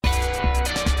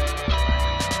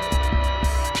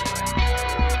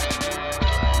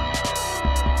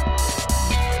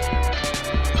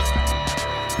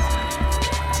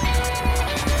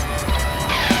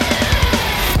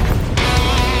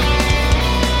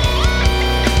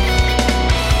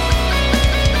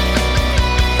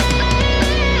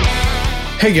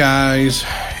Hey guys,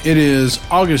 it is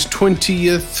August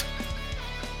 20th.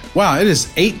 Wow, it is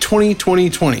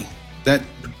 8/20/2020.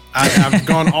 I've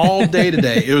gone all day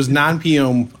today. It was 9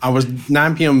 p.m. I was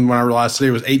 9 p.m. when I realized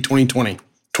today was 8/20/20.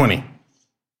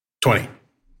 2020.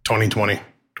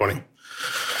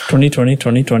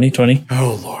 2020.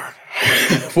 Oh Lord.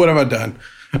 What have I done?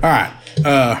 All right.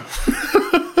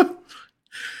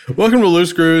 Welcome to Loose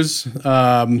Screws.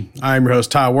 I'm your host,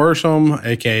 Ty Worsham,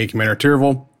 aka Commander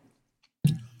Tyrville.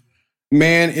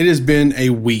 Man, it has been a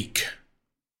week.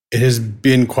 It has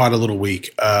been quite a little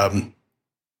week. On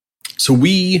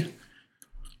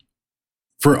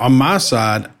my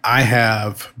side, I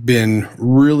have been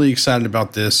really excited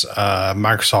about this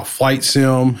Microsoft Flight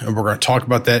Sim, and we're going to talk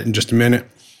about that in just a minute.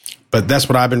 But that's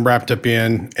what I've been wrapped up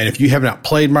in. And if you have not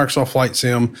played Microsoft Flight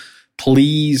Sim,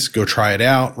 please go try it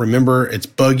out. Remember, it's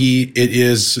buggy.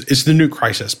 It's the new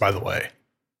Crysis, by the way.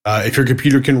 If your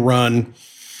computer can run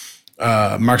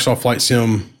Microsoft Flight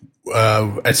Sim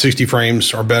at 60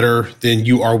 frames or better, then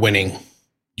you are winning.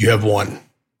 You have won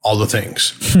all the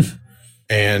things.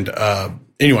 And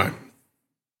anyway,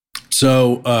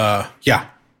 so yeah,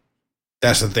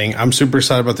 that's the thing. I'm super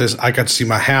excited about this. I got to see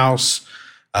my house.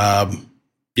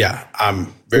 Yeah,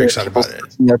 I'm very excited about it.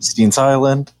 Epstein's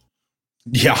Island.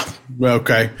 Yeah,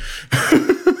 okay.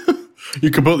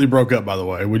 You completely broke up, by the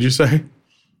way. Would you say?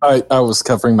 I was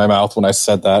covering my mouth when I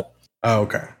said that. Oh,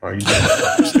 okay. Well, you did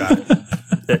that,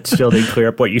 Scott. That still didn't clear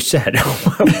up what you said.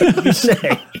 What did you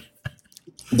say?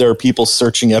 There are people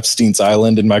searching Epstein's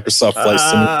Island in Microsoft Flight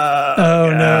Sim.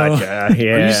 Oh, no. Yeah.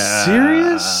 Are you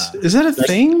serious? Is that a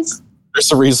thing?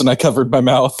 There's a reason I covered my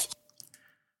mouth.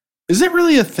 Is that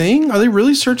really a thing? Are they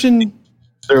really searching?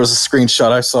 There was a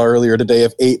screenshot I saw earlier today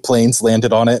of 8 planes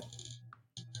landed on it.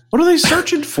 What are they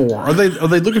searching for? Are they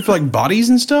looking for like bodies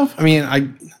and stuff? I mean, I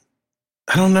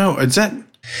don't know. Is that?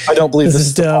 I don't believe this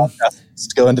is the dumb. podcast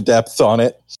to go into depth on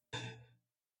it.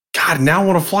 God, now I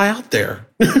want to fly out there.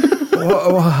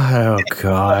 Oh,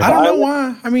 God. I don't know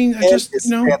why. I mean, It's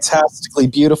fantastically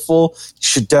beautiful. You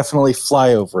should definitely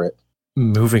fly over it.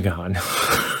 Moving on.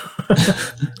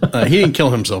 He didn't kill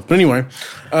himself. But anyway.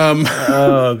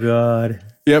 Oh, God.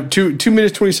 Yep. 2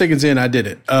 minutes, 20 seconds in, I did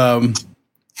it.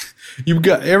 You've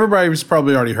got, everybody's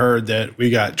probably already heard that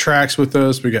we got Trax with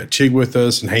us, we got Chig with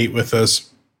us, and Hate with us.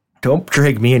 Don't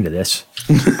drag me into this.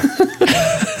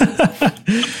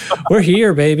 We're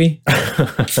here, baby.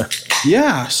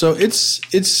 Yeah, so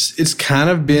it's kind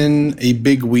of been a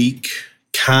big week,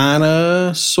 kind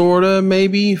of, sort of,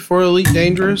 maybe for Elite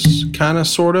Dangerous, kind of,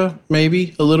 sort of,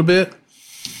 maybe a little bit.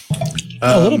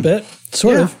 A little bit,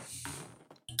 sort of.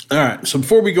 All right, so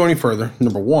before we go any further,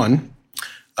 number one,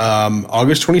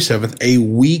 August 27th, a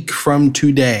week from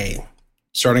today,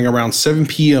 starting around 7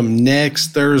 p.m. next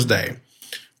Thursday,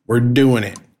 we're doing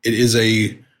it.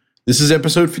 This is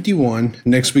episode 51.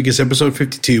 Next week is episode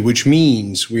 52, which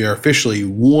means we are officially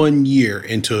 1 year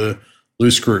into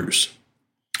Loose Screws,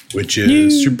 which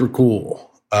is super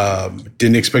cool.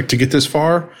 Didn't expect to get this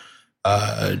far.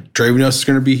 Dravenus is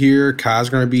going to be here. Kai's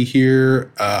going to be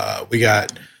here. We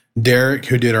got Derek,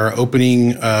 who did our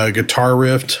opening guitar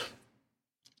riff,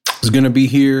 is going to be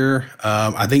here.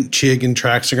 I think Chig and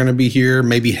Trax are going to be here.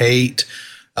 Maybe Hate.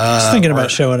 I was thinking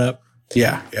about showing up.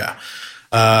 Yeah.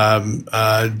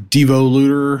 Devo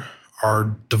Looter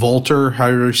or Devolter.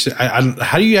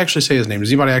 How do you actually say his name?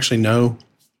 Does anybody actually know?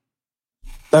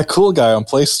 That cool guy on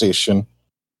PlayStation.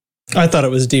 I thought it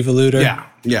was Devoluter.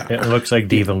 Yeah. It looks like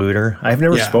Diva Looter. I've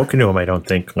never spoken to him, I don't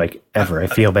think, like, ever. I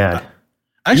feel bad.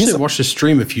 I actually watched his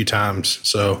stream a few times.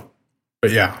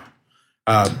 But yeah.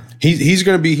 He's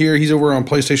going to be here. He's over on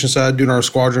PlayStation side doing our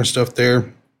Squadron stuff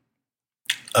there.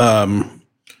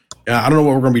 Yeah, I don't know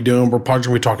what we're going to be doing. We're probably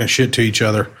going to be talking shit to each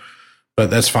other,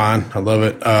 but that's fine. I love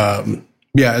it.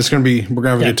 Yeah, we're going to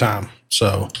have a good time.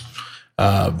 So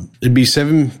it'd be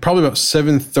probably about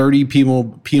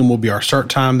 7:30 p.m. will be our start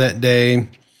time that day.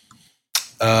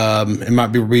 It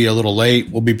might be a little late.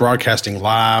 We'll be broadcasting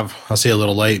live. I'll say a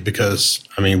little late because,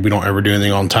 I mean, we don't ever do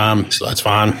anything on time, so that's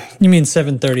fine. You mean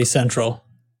 7:30 Central?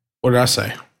 What did I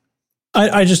say?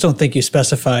 I just don't think you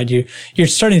specified. You're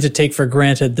starting to take for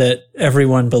granted that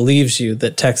everyone believes you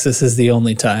that Texas is the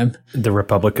only time. The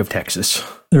Republic of Texas.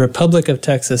 The Republic of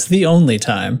Texas, the only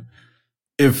time.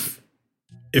 If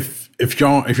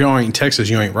y'all ain't in Texas,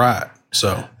 you ain't right.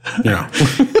 So, you know.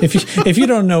 if you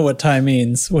don't know what time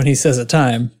means when he says a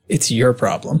time, it's your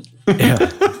problem.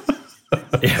 Yeah.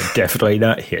 Yeah, definitely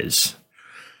not his.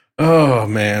 Oh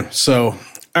man. So,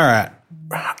 all right.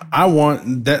 I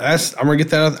want that. I'm gonna get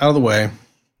that out of the way,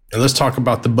 and let's talk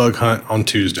about the bug hunt on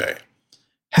Tuesday.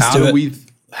 What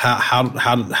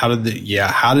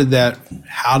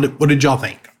did y'all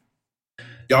think?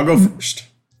 Y'all go first.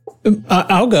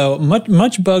 I'll go.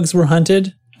 Much bugs were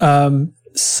hunted.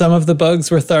 Some of the bugs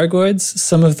were Thargoids.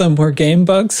 Some of them were game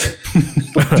bugs.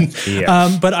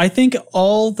 Yeah. But I think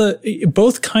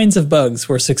both kinds of bugs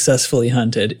were successfully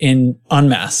hunted en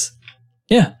masse.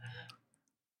 Yeah.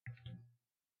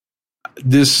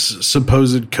 This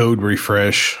supposed code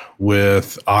refresh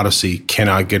with Odyssey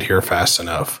cannot get here fast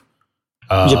enough.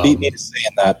 You beat me to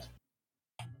saying that.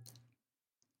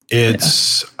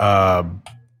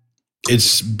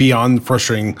 It's beyond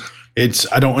frustrating.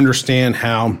 I don't understand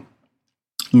how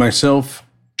myself,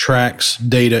 Trax,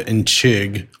 Data, and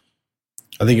Chig,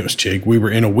 I think it was Chig, we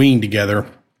were in a wing together,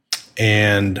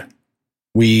 and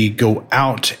we go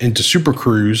out into Super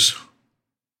Cruise,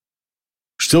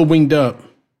 still winged up.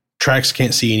 Trax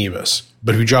can't see any of us.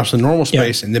 But if he drops in normal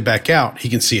space and then back out, he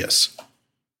can see us.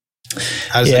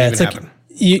 How does that even happen?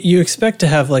 You expect to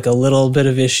have like a little bit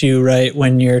of issue, right?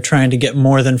 When you're trying to get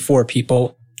more than 4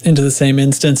 people into the same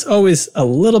instance. Always a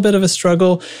little bit of a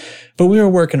struggle, but we were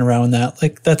working around that.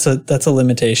 Like that's a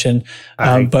limitation.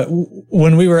 But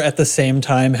when we were at the same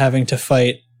time having to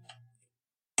fight,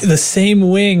 the same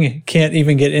wing can't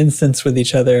even get instance with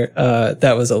each other.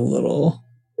 That was a little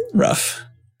rough.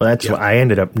 Well, that's why I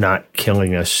ended up not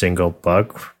killing a single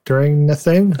bug during the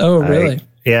thing. Oh, really?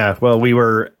 Yeah. Well, we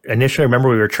were initially, remember,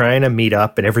 we were trying to meet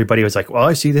up and everybody was like, well,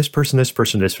 I see this person, this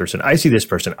person, this person. I see this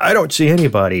person. I don't see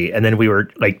anybody. And then we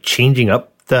were like changing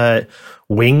up the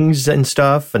wings and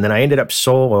stuff. And then I ended up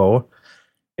solo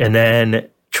and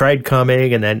then tried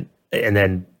coming and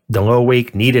then the low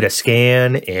wake needed a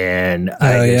scan. And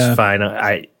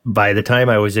by the time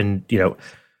I was in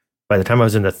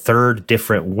the third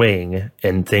different wing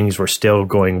and things were still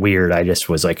going weird, I just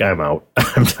was like, I'm out.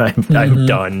 I'm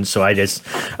done. So I just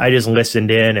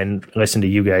listened in and listened to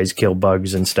you guys kill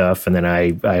bugs and stuff. And then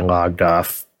I logged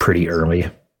off pretty early.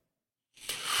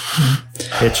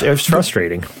 It was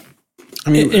frustrating. I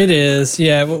mean, it is.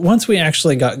 Yeah. Once we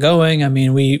actually got going, I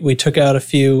mean, we took out a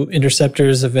few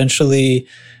interceptors. Eventually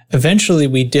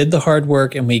we did the hard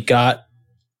work and we got,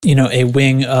 a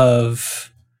wing of,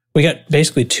 we got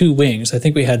basically 2 wings. I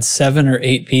think we had 7 or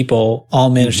 8 people all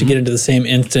managed to get into the same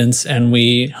instance, and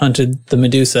we hunted the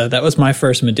Medusa. That was my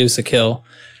first Medusa kill.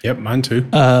 Yep, mine too.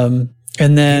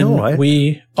 And then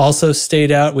we also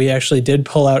stayed out. We actually did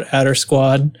pull out Adder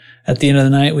Squad at the end of the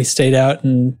night. We stayed out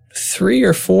in 3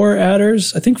 or 4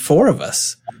 adders. I think 4 of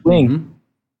us. Wing.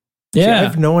 Yeah. See, I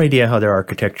have no idea how their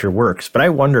architecture works, but I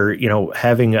wonder,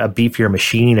 having a beefier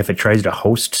machine, if it tries to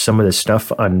host some of the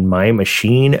stuff on my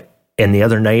machine. And the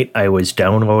other night I was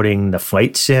downloading the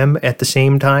flight sim at the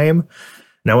same time.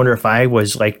 And I wonder if I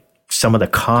was like some of the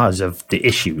cause of the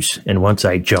issues. And once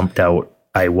I jumped out,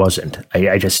 I wasn't.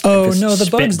 I just no, the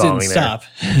bugs didn't stop.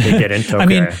 They didn't. Okay. I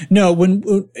mean, no. When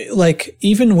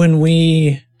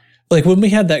we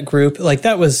had that group, like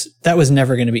that was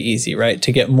never going to be easy, right?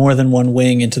 To get more than one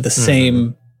wing into the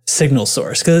same signal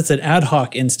source, because it's an ad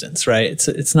hoc instance, right?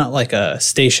 It's not like a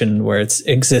station where it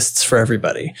exists for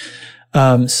everybody.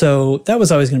 So that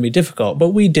was always going to be difficult, but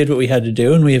we did what we had to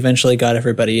do, and we eventually got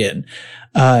everybody in.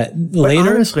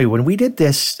 Later, honestly, when we did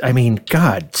this,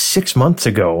 6 months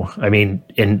ago,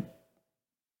 in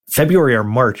February or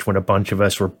March, when a bunch of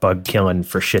us were bug killing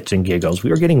for shits and giggles, we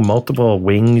were getting multiple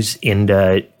wings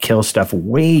into kill stuff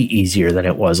way easier than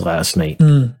it was last night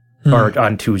or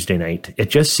on Tuesday night. It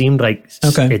just seemed like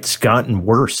it's gotten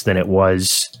worse than it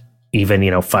was even,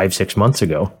 5-6 months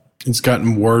ago. It's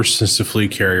gotten worse since the Flea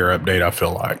Carrier update, I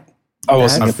feel like.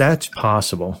 That's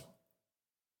possible.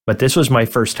 But this was my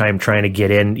first time trying to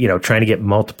get in, trying to get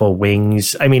multiple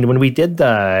wings. I mean, when we did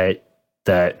the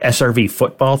SRV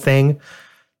football thing,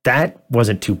 that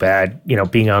wasn't too bad,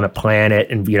 being on a planet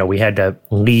and, we had to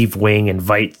leave wing,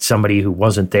 invite somebody who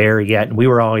wasn't there yet. And we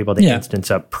were all able to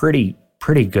instance up pretty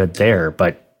good there.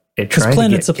 But because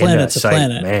planet's a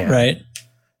planet, man. Right?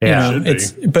 Yeah,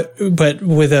 but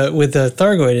with a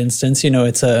Thargoid instance,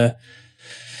 it's a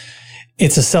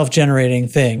self-generating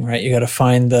thing, right? You got to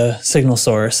find the signal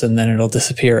source, and then it'll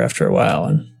disappear after a while,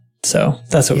 and so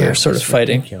that's what we were sort of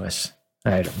fighting. Ridiculous.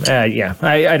 I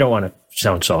don't want to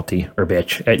sound salty or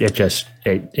bitch.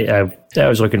 I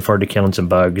was looking forward to killing some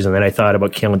bugs, and then I thought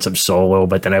about killing some solo,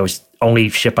 but then only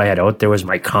ship I had out there was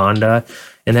my Conda,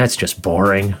 and that's just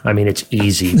boring. I mean, it's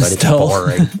easy, but it's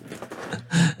boring.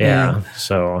 Yeah.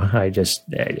 So I'm just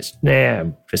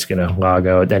gonna log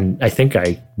out. Then I think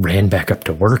I ran back up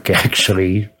to work.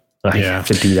 Actually, I have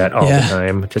to do that all the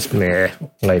time. Just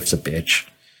life's a bitch.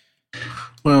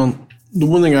 Well, the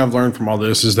one thing I've learned from all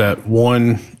this is that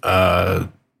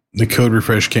the code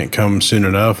refresh can't come soon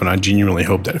enough, and I genuinely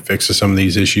hope that it fixes some of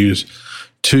these issues.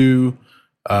 2,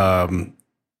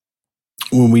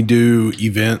 when we do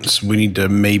events, we need to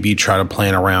maybe try to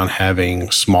plan around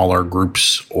having smaller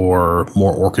groups or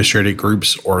more orchestrated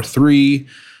groups, or 3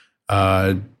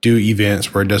 do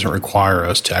events where it doesn't require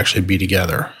us to actually be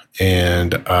together.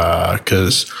 And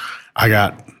because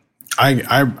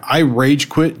I rage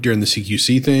quit during the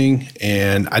CQC thing,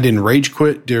 and I didn't rage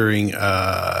quit during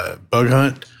Bug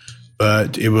Hunt,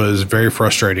 but it was very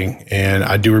frustrating. And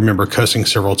I do remember cussing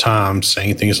several times,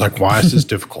 saying things like, "Why is this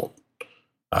difficult?"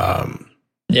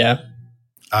 Yeah.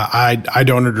 I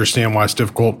don't understand why it's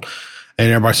difficult. And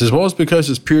everybody says, well, it's because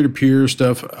it's peer-to-peer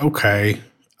stuff. Okay.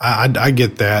 I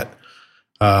get that.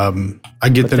 I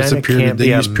get that it's a peer-to-peer. They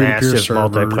use peer-to-peer servers.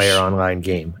 Multiplayer online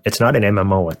game. It's not an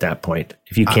MMO at that point.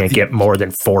 If you can't get more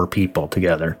than 4 people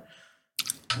together.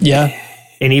 Yeah.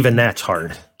 And even that's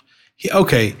hard.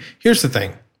 Okay. Here's the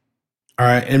thing. All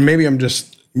right. And maybe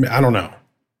I don't know.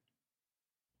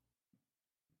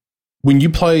 When you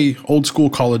play old school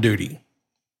Call of Duty,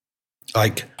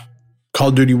 like Call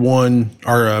of Duty 1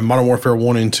 or Modern Warfare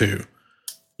 1 and 2,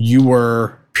 you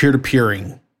were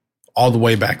peer-to-peering all the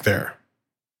way back there.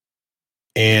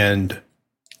 And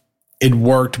it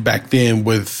worked back then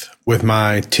with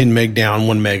my 10 meg down,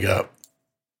 1 meg up.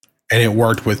 And it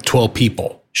worked with 12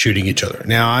 people shooting each other.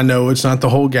 Now, I know it's not the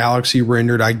whole galaxy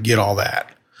rendered. I get all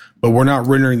that. But we're not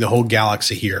rendering the whole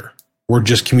galaxy here. We're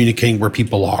just communicating where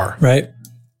people are. Right.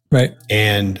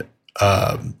 And,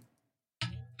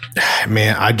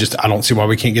 man, I don't see why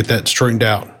we can't get that straightened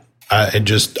out. I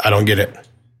don't get it.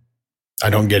 I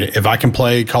don't get it. If I can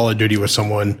play Call of Duty with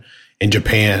someone in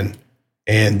Japan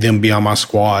and them be on my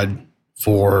squad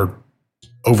for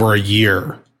over a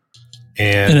year,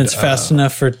 and it's fast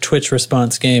enough for Twitch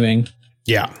response gaming.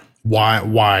 Yeah.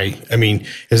 Why? I mean,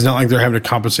 it's not like they're having to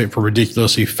compensate for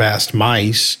ridiculously fast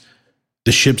mice.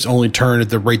 The ships only turn at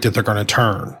the rate that they're going to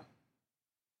turn.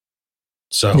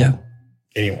 So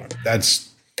anyway, that's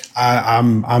I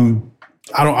don't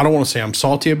want to say I'm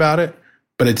salty about it,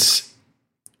 but it's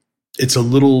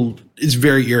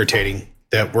very irritating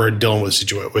that we're dealing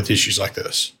with issues like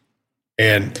this.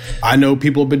 And I know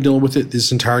people have been dealing with it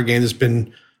this entire game that's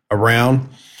been around,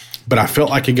 but I felt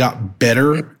like it got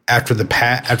better after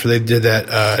they did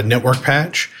that network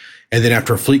patch, and then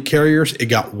after Fleet Carriers, it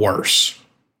got worse.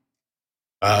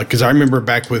 Because I remember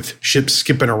back with ships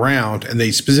skipping around, and they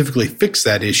specifically fixed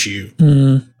that issue.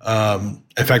 Mm-hmm.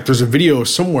 In fact, there's a video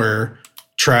somewhere,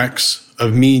 tracks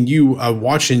of me and you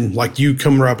watching, like you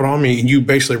coming up on me, and you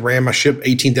basically ran my ship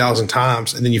 18,000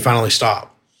 times, and then you finally stopped.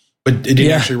 But it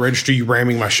didn't actually register you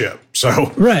ramming my ship.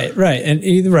 So right, and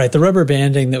the rubber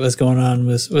banding that was going on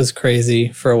was crazy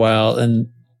for a while, and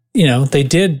they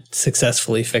did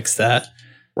successfully fix that.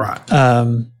 Right.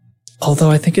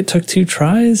 Although I think it took 2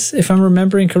 tries, if I'm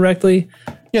remembering correctly.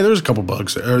 Yeah, there was a couple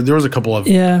bugs. There was a couple of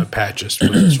patches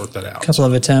to sort that out. A couple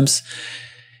of attempts.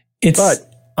 But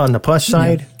on the plus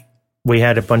side, we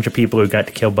had a bunch of people who got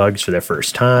to kill bugs for their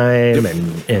first time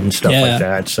and stuff like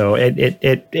that. So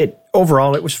it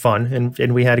overall it was fun,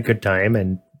 and we had a good time,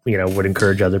 and would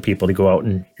encourage other people to go out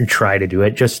and try to do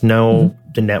it. Just know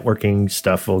the networking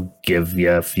stuff will give you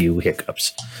a few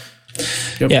hiccups.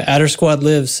 Yep. Yeah, Adder Squad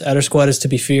lives. Adder Squad is to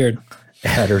be feared.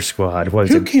 Adder Squad.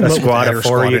 Was it a squad of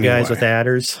 4 of you guys with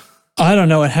adders? I don't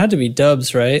know. It had to be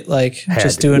dubs, right? Like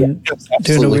just doing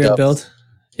a weird dubs. Build.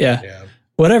 Yeah.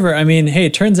 Whatever. I mean, hey,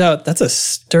 it turns out that's a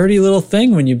sturdy little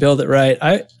thing when you build it right.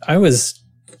 I was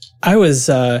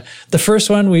the first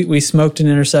one we smoked an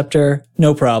interceptor,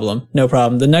 no problem.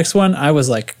 The next one I was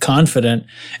like confident,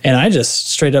 and I just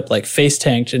straight up like face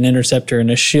tanked an interceptor and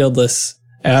a shieldless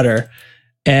adder.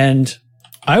 And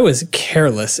I was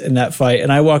careless in that fight,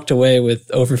 and I walked away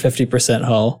with over 50%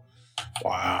 hull.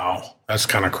 Wow. That's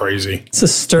kind of crazy. It's a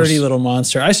sturdy little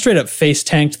monster. I straight up face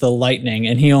tanked the lightning,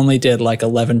 and he only did like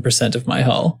 11% of my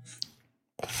hull.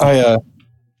 I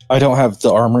don't have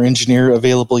the armor engineer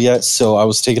available yet, so I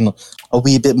was taking a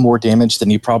wee bit more damage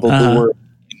than you probably were.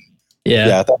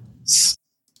 Yeah, that's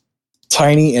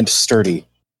tiny and sturdy.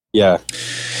 Yeah.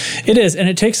 It is, and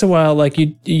it takes a while. Like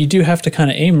you do have to kind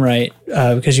of aim right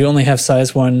because you only have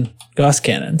size 1 Gauss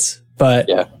cannons. But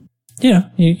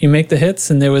you make the hits,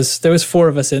 and there was 4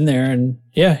 of us in there, and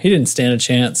he didn't stand a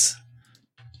chance.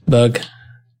 Bug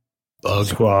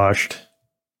squashed.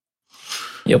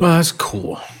 Yep. Well, that's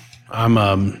cool. I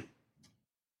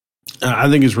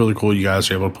think it's really cool you guys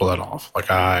are able to pull that off. Like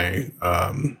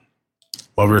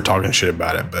we were talking shit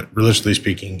about it, but realistically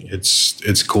speaking,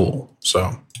 it's cool.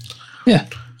 So yeah.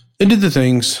 It did the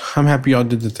things. I'm happy y'all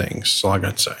did the things. That's all I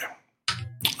got to say.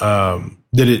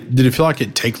 Did it feel like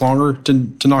it take longer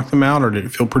to knock them out, or did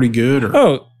it feel pretty good? Or?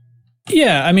 Oh,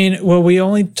 yeah. I mean, well, we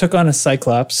only took on a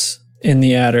Cyclops in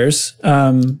the adders.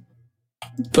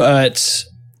 but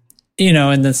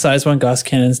and the size 1 Gauss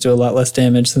cannons do a lot less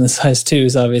damage than the size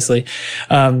 2s, obviously.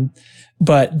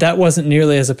 But that wasn't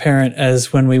nearly as apparent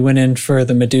as when we went in for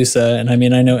the Medusa. And I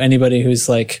mean, I know anybody who's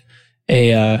like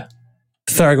a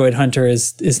Thargoid hunter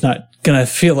is not going to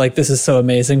feel like this is so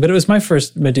amazing, but it was my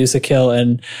first Medusa kill.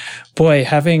 And boy,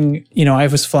 having, I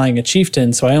was flying a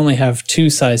Chieftain, so I only have 2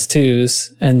 size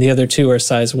 2s and the other 2 are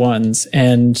size 1s.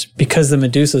 And because the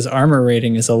Medusa's armor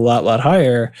rating is a lot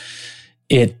higher,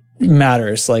 it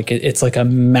matters. Like it's like a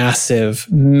massive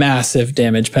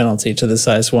damage penalty to the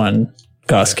size 1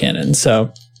 Gauss cannon.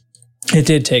 So it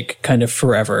did take kind of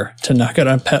forever to knock it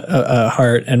on a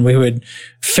heart, and we would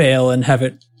fail and have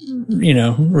it,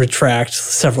 retract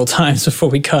several times before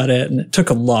we caught it, and it took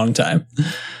a long time.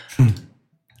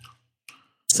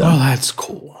 So that's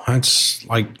cool. That's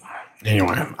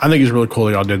anyway, I think it's really cool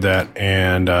that y'all did that,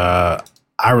 and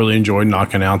I really enjoyed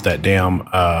knocking out that damn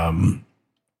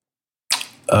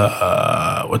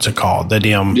what's it called? The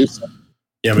damn Medusa.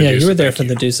 Yeah, you were there for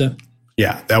the Medusa.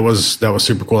 Yeah, that was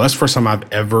super cool. That's the first time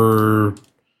I've ever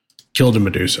killed a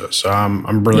Medusa, so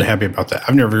I'm really happy about that.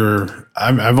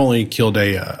 I've only killed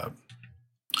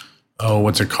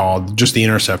what's it called? Just the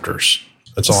Interceptors.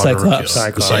 That's all I've ever killed.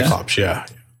 The Cyclops, yeah.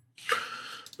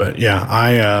 But yeah,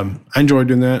 I enjoyed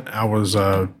doing that. I was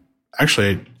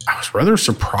rather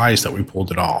surprised that we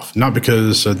pulled it off. Not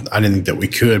because I didn't think that we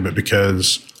could, but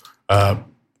because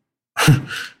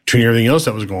between everything else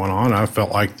that was going on, I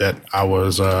felt like that I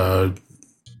was, kind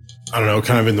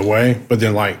of in the way. But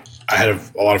then, I had a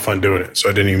lot of fun doing it, so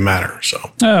it didn't even matter. So,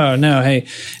 oh no, hey,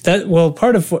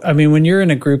 part of when you're in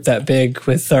a group that big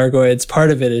with Thargoids, part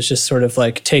of it is just sort of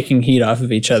like taking heat off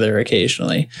of each other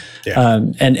occasionally,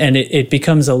 and it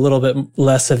becomes a little bit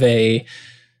less of a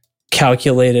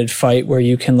calculated fight where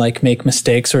you can make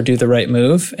mistakes or do the right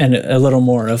move, and a little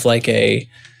more of the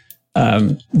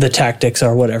tactics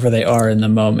are whatever they are in the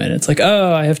moment. It's like,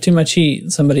 oh, I have too much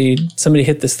heat. Somebody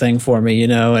hit this thing for me,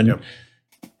 and. Yep.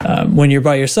 When you're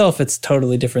by yourself, it's a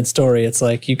totally different story. It's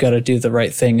like you got to do the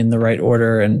right thing in the right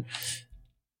order and,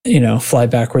 fly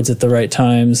backwards at the right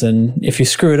times. And if you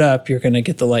screw it up, you're going to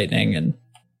get the lightning and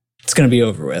it's going to be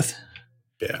over with.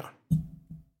 Yeah.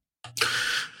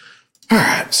 All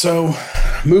right. So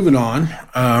moving on,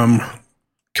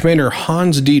 Commander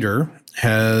Hans Dieter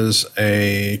has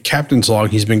a captain's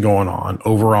log he's been going on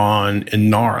over on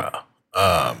Inara.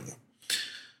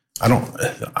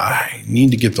 I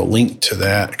need to get the link to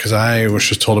that because I was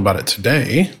just told about it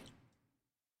today.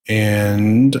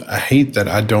 And I hate that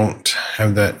I don't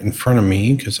have that in front of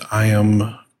me because I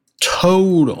am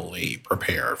totally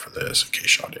prepared for this, in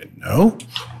case y'all didn't know.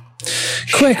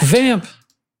 Quick, vamp.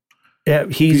 Yeah,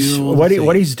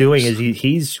 what he's doing is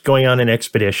he's going on an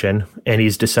expedition, and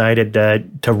he's decided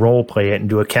to role play it and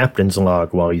do a captain's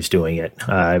log while he's doing it.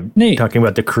 Neat. Talking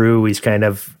about the crew, he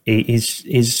says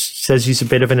he's a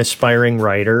bit of an aspiring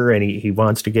writer, and he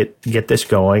wants to get this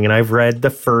going. And I've read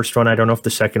the first one. I don't know if the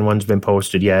second one's been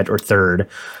posted yet or third.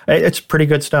 It's pretty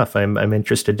good stuff. I'm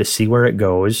interested to see where it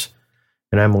goes,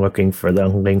 and I'm looking for the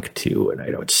link to, and I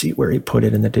don't see where he put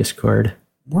it in the Discord.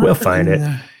 We'll find it.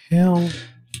 Hell.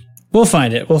 We'll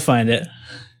find it.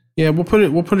 Yeah, we'll put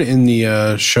it in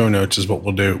the show notes is what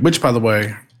we'll do. Which, by the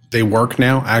way, they work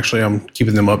now. Actually, I'm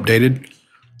keeping them updated.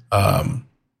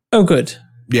 Oh, good.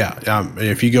 Yeah.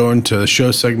 If you go into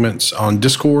show segments on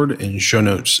Discord and show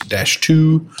notes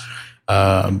 -2,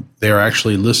 they are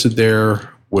actually listed there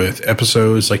with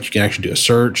episodes. Like you can actually do a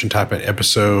search and type in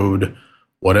episode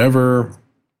whatever.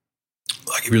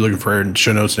 Like if you're looking for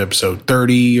show notes in episode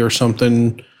 30 or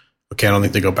something. Okay, I don't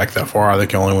think they go back that far. I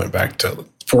think I only went back to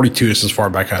 42 is as far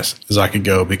back as I could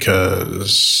go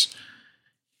because,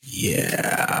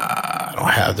 I don't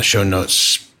have the show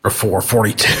notes before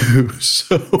 42.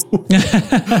 So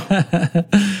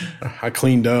I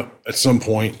cleaned up at some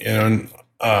point and,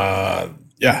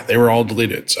 they were all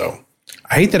deleted. So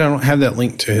I hate that I don't have that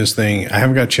link to his thing. I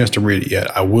haven't got a chance to read it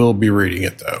yet. I will be reading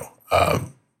it, though.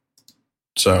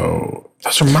 So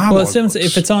that's from my Well,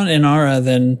 if it's on Inara,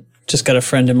 then... Just got to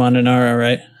friend him on Inara,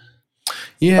 right?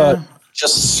 Yeah.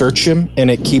 Just search him, and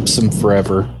it keeps him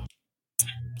forever.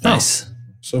 Nice.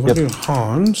 So if I do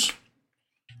Hans,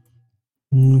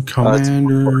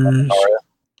 Commanders.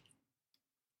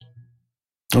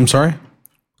 I'm sorry?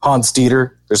 Hans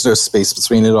Dieter. There's no space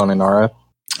between it on Inara.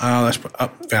 Oh,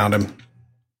 found him.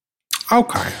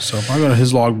 Okay. So if I go to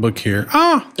his logbook here.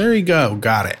 There you go.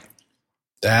 Got it.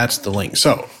 That's the link.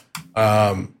 So,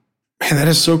 man, that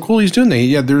is so cool. He's doing that.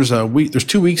 Yeah, there's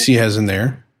 2 weeks he has in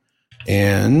there,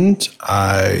 and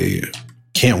I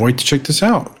can't wait to check this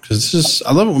out because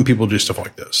I love it when people do stuff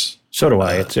like this. So do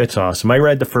I. It's awesome. I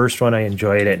read the first one. I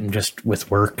enjoyed it. And just with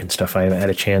work and stuff, I haven't had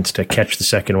a chance to catch the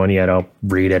second one yet. I'll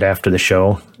read it after the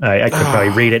show. I could probably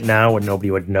read it now and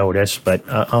nobody would notice, but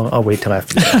I'll wait till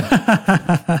after the show.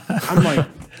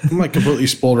 I'm like completely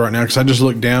spoiled right now because I just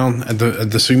looked down at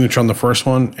the signature on the first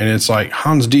one and it's like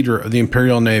Hans Dieter of the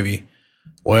Imperial Navy.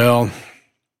 Well,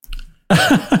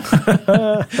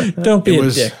 don't be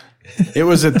a dick. It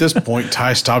was at this point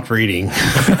Ty stopped reading.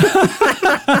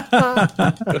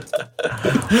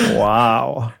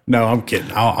 Wow. No, I'm kidding.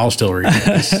 I'll still read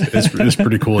it. It's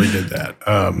pretty cool he did that.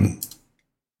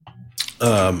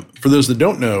 For those that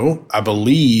don't know, I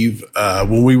believe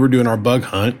when we were doing our bug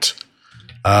hunt,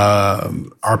 our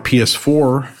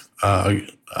PS4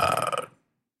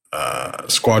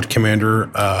 squad commander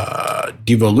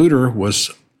Devo Looter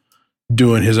was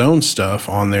doing his own stuff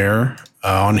on there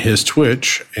on his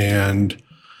Twitch, and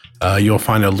you'll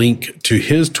find a link to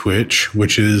his Twitch,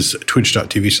 which is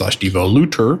twitch.tv/Devo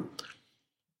Looter.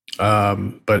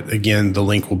 But again, the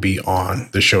link will be on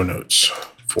the show notes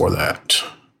for that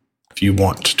if you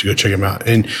want to go check him out.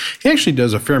 And he actually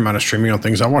does a fair amount of streaming on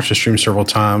things. I watched his stream several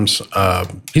times.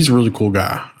 He's a really cool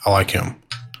guy. I like him.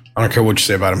 I don't care what you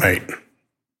say about him, hate.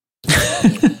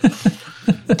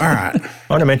 All right. I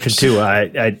want to mention too,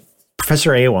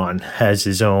 Professor Awan has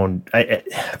his own.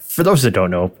 For those that don't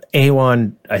know,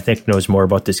 Awan, I think, knows more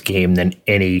about this game than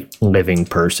any living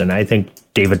person. I think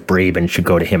David Braben should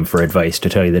go to him for advice, to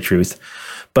tell you the truth.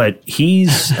 But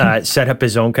he's set up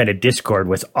his own kind of Discord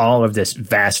with all of this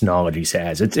vast knowledge he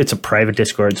has. It's a private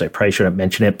Discord, so I probably shouldn't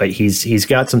mention it. But he's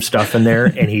got some stuff in there,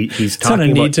 and he's talking on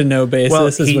a need to know basis. Well,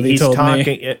 is what he told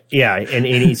me. Yeah, and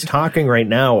he's talking right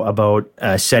now about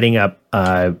setting up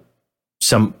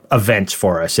some events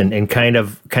for us, and kind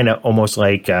of almost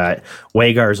like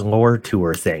Wagar's lore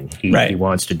tour thing he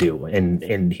wants to do,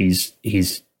 and he's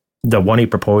the one he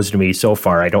proposed to me so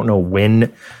far. I don't know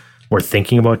when we're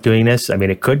thinking about doing this. I mean,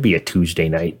 it could be a Tuesday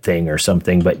night thing or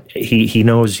something, but he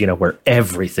knows, where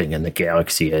everything in the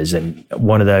galaxy is. And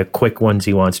one of the quick ones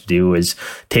he wants to do is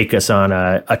take us on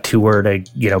a tour to,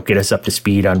 get us up to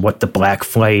speed on what the Black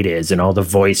Flight is and all the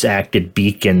voice acted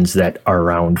beacons that are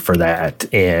around for that.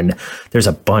 And there's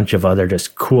a bunch of other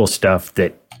just cool stuff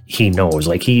that he knows.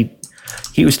 Like he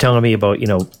was telling me about,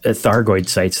 Thargoid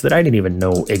sites that I didn't even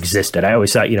know existed. I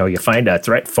always thought, you find a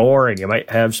threat 4 and you might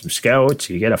have some scouts,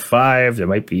 you get a 5, there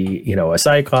might be, a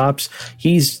Cyclops.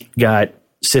 He's got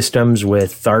systems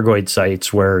with Thargoid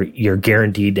sites where you're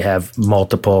guaranteed to have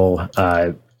multiple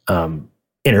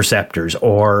interceptors,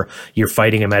 or you're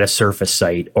fighting them at a surface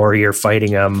site, or you're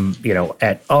fighting them,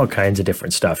 at all kinds of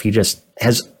different stuff. He just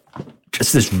has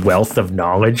this wealth of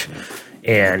knowledge.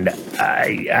 And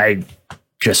I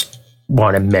just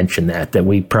want to mention that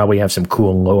we probably have some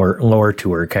cool lore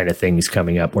tour kind of things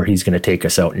coming up where he's going to take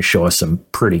us out and show us some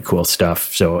pretty cool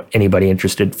stuff. So anybody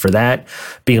interested for that,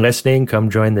 be listening, come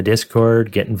join the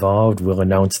Discord, get involved. We'll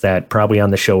announce that probably on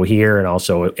the show here and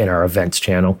also in our events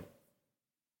channel.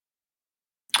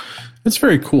 It's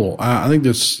very cool. I think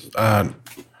this, I'd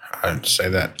say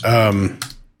that.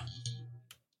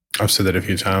 I've said that a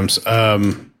few times.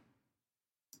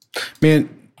 Man,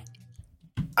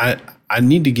 I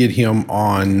need to get him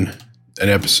on an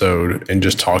episode and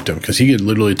just talk to him, because he could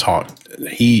literally talk.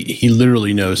 He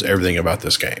literally knows everything about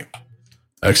this game,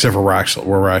 except for where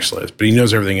Raxel is, but he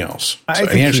knows everything else. I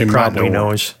think he probably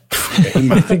knows.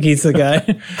 I think he's the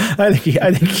guy. I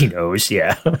think he knows.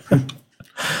 Yeah.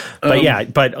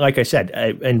 But like I said,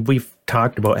 and we've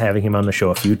talked about having him on the show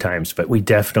a few times, but we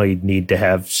definitely need to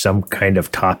have some kind of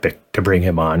topic to bring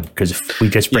him on, because if we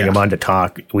just bring him on to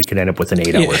talk, we can end up with an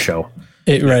 8-hour show.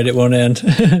 Right, it won't end.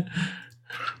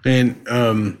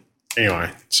 And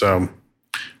anyway, so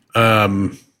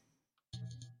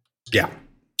yeah,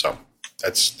 so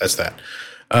that's that.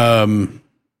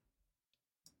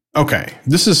 Okay,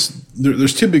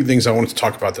 there's two big things I wanted to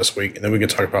talk about this week, and then we can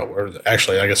talk about I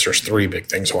guess there's three big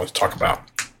things I want to talk about.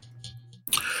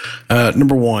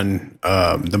 Number one,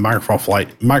 the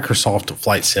Microsoft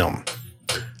Flight Sim.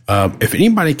 If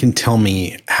anybody can tell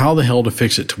me how the hell to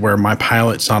fix it to where my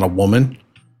pilot's not a woman,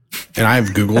 and I've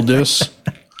Googled this,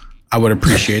 I would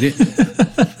appreciate it.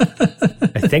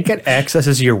 I think it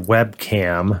accesses your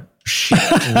webcam,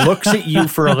 looks at you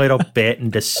for a little bit, and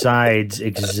decides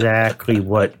exactly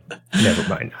what. Never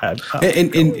mind.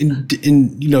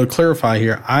 And clarify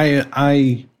here.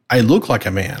 I look like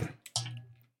a man,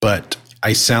 but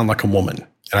I sound like a woman,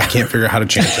 and I can't figure out how to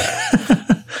change that.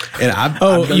 And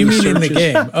I've you mean in the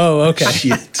game? Oh, okay.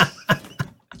 Shit.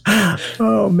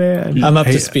 Oh man, I'm up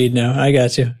to speed now. I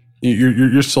got you.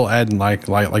 You're still adding like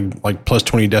plus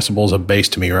 20 decibels of bass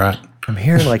to me, right? I'm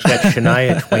hearing like that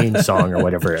Shania Twain song or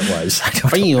whatever it was. I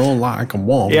don't feel like a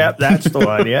woman. Yep, that's the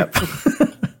one. Yep.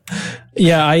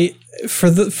 Yeah, for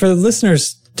the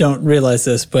listeners don't realize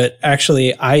this, but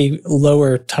actually I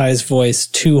lower Ty's voice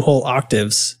 2 whole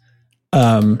octaves.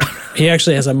 He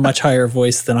actually has a much higher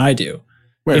voice than I do.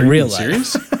 Wait, in are real you life.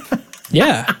 serious?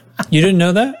 Yeah. You didn't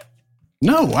know that?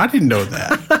 No, I didn't know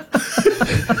that.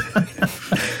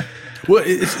 Well,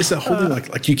 it's that whole thing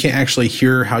like you can't actually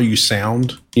hear how you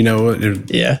sound, you know?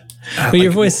 Yeah. But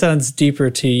your voice sounds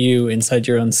deeper to you inside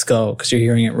your own skull because you're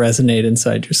hearing it resonate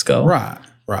inside your skull. Right.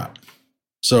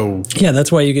 So yeah,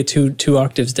 that's why you get two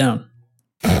octaves down.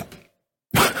 I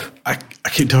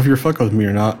can't tell if you're fucking with me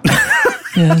or not.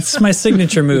 Yeah, it's my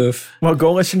signature move. Well,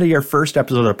 go listen to your first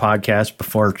episode of the podcast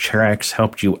before Trex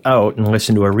helped you out and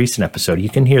listen to a recent episode. You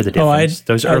can hear the difference.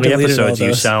 Those early episodes,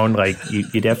 you sound like,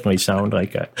 you definitely sound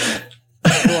like a...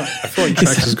 I feel like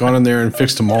Trex has gone in there and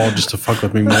fixed them all just to fuck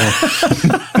with me more.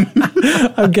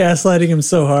 I'm gaslighting him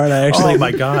so hard. Oh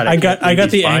my God. I got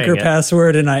the Anchor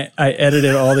password and I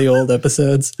edited all the old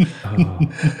episodes. Oh.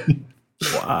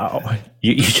 Wow.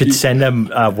 You should send them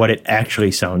what it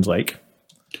actually sounds like.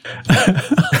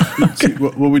 See,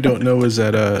 what we don't know is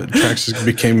that Trax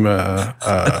became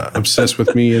obsessed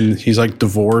with me, and he's like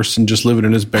divorced and just living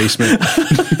in his basement.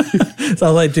 So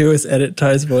all I do is edit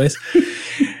Ty's voice.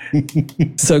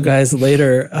 So guys,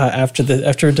 later after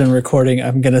we're done recording,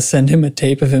 I'm gonna send him a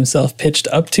tape of himself pitched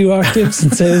up 2 octaves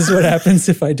and say this is what happens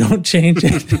if I don't change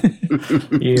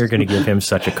it. You're gonna give him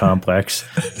such a complex.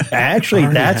 Actually,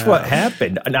 that's what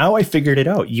happened. Now I figured it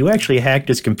out. You actually hacked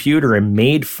his computer and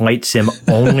made Flight Sim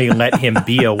only let him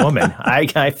be a woman.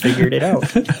 I figured it out.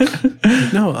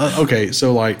 No, okay.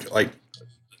 So like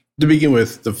to begin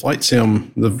with, the Flight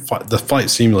Sim, the flight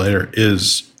simulator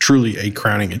is truly a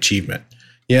crowning achievement.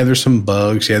 Yeah, there's some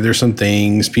bugs. Yeah, there's some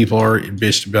things people are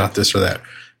bitched about this or that,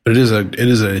 but it is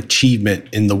an achievement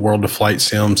in the world of flight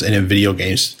sims and in video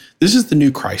games. This is the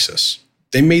new Crysis.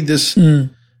 They made this game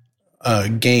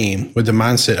with the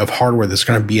mindset of hardware that's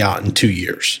going to be out in 2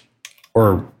 years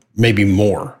or maybe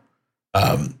more,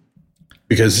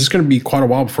 because it's going to be quite a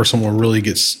while before someone really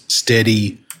gets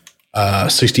steady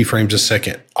 60 frames a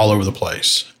second all over the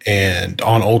place and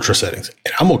on ultra settings.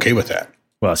 And I'm okay with that.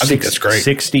 Well, I think that's great.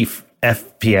 60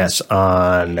 FPS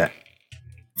on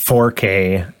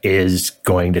 4K is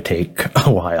going to take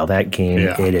a while. That game,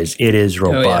 it is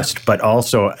robust, but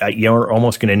also you're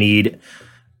almost going to need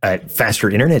faster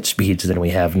internet speeds than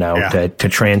we have now to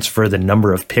transfer the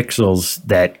number of pixels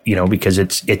that, you know, because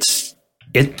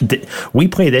we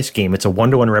play this game. It's a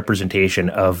 1-to-1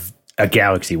 representation of a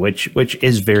galaxy, which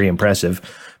is very impressive.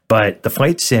 But the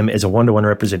flight sim is a 1-to-1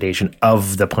 representation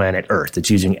of the planet Earth. It's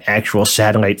using actual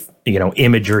satellite,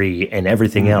 imagery and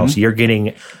everything else. You're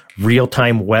getting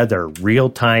real-time weather,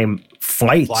 real-time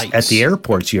flights at the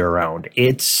airports you're around.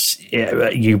 If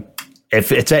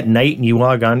it's at night and you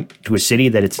log on to a city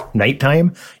that it's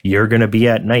nighttime, you're going to be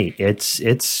at night.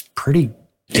 It's pretty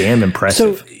damn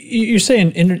impressive. So you're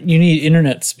saying you need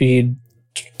internet speed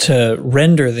to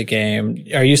render the game.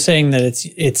 Are you saying that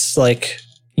it's like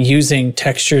using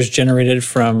textures generated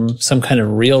from some kind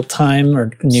of real-time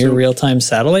or near real-time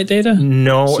satellite data?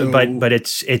 No, but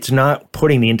it's not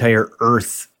putting the entire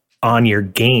Earth on your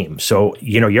game. So,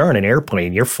 you're on an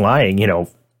airplane, you're flying,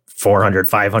 400,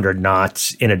 500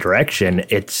 knots in a direction.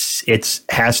 It's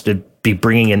has to be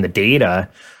bringing in the data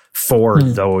for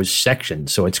those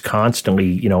sections. So it's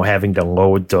constantly, having to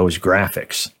load those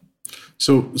graphics.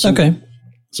 So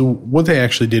what they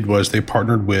actually did was they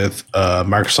partnered with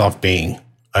Microsoft Bing.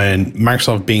 And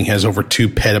Microsoft Bing has over 2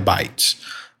 petabytes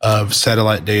of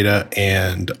satellite data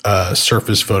and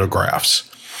surface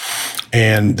photographs.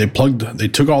 And they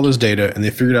took all this data and they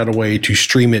figured out a way to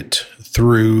stream it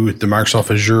through the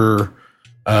Microsoft Azure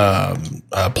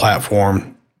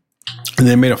platform. And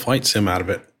they made a flight sim out of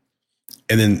it.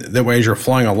 And then that way, as you're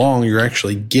flying along, you're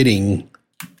actually getting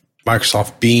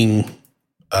Microsoft Bing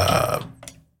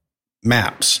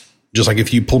maps. Just like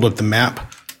if you pulled up the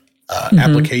map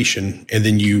application and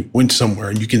then you went somewhere,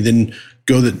 and you can then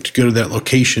go to that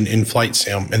location in Flight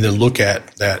Sim and then look at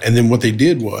that. And then what they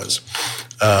did was,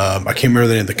 I can't remember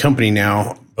the name of the company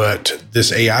now, but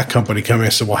this AI company came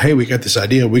and said, well, hey, we got this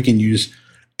idea. We can use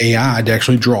AI to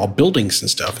actually draw buildings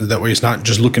and stuff. And that way it's not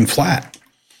just looking flat.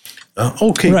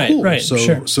 Okay, cool. Right,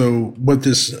 so what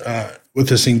this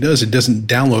thing does, it doesn't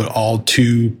download all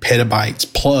 2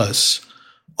 petabytes plus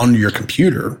onto your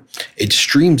computer. It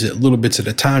streams it little bits at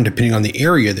a time depending on the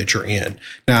area that you're in.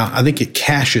 Now, I think it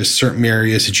caches certain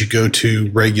areas that you go to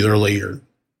regularly or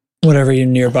whatever you're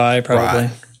nearby,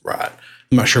 probably. Right.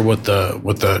 I'm not sure what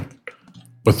they're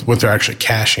actually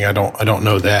caching. I don't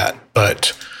know that,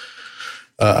 but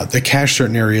they cache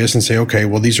certain areas and say, okay,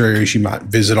 well, these are areas you might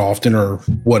visit often or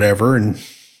whatever, and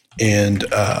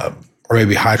or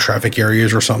maybe high traffic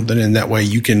areas or something, and that way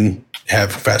you can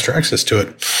have faster access to it.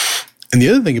 And the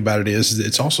other thing about it is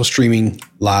it's also streaming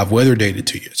live weather data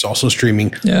to you. It's also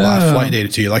streaming live flight data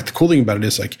to you. Like, the cool thing about it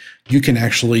is, like, you can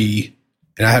actually,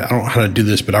 and I don't know how to do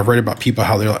this, but I've read about people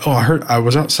how they're like, oh, I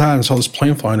was outside and saw this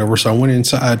plane flying over, so I went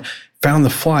inside, found the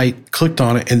flight, clicked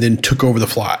on it, and then took over the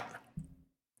flight,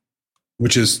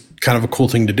 which is kind of a cool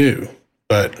thing to do.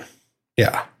 But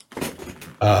yeah.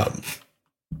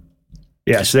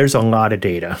 So there's a lot of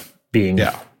data being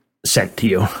sent to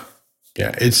you.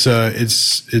 Yeah, it's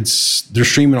they're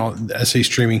streaming all the SA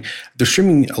streaming. They're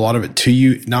streaming a lot of it to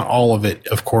you. Not all of it,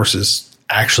 of course, is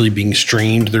actually being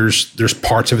streamed. There's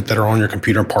parts of it that are on your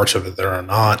computer and parts of it that are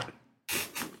not.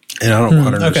 And I don't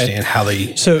quite understand how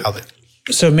they.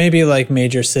 So maybe like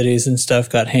major cities and stuff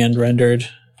got hand rendered.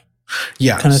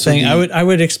 Yeah, kind of thing. I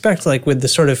would expect, like, with the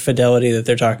sort of fidelity that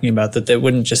they're talking about, that it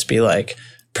wouldn't just be like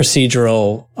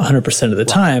procedural 100% of the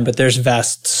time, but there's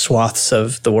vast swaths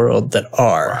of the world that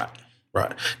are.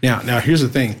 Right. Now here's the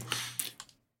thing.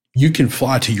 You can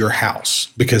fly to your house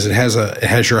because it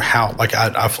has your house. Like,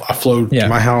 I flew to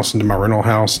my house and to my rental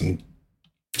house, and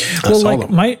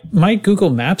my Google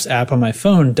Maps app on my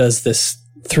phone does this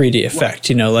 3D effect.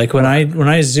 You know, like when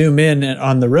I zoom in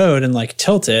on the road and like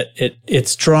tilt it,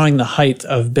 it's drawing the height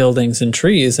of buildings and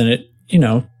trees, and it, you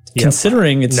know,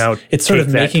 considering it's sort of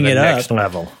making it up. Next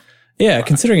level. Yeah,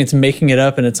 considering it's making it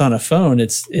up and it's on a phone,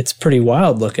 it's pretty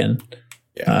wild looking.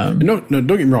 Yeah. No, don't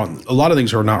get me wrong. A lot of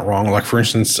things are not wrong. Like, for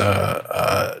instance,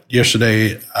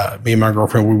 yesterday, me and my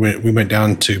girlfriend, we went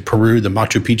down to Peru, the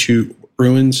Machu Picchu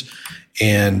ruins,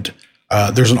 and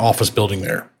there's an office building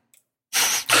there.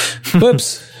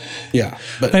 Whoops. Yeah,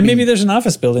 but maybe there's an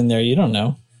office building there. You don't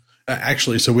know.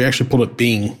 Actually, so we actually pulled up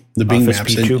the Bing Office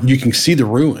maps, Pichu. and you can see the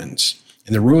ruins.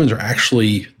 And the ruins are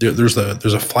actually there's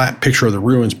a flat picture of the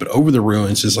ruins, but over the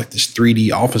ruins is like this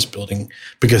 3D office building,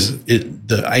 because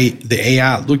the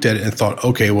AI looked at it and thought,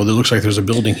 okay, well, it looks like there's a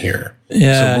building here,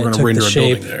 yeah, so we're going to render a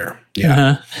building there.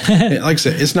 Yeah, like I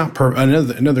said, it's not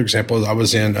perfect. Another example is I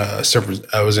was in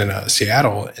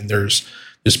Seattle, and there's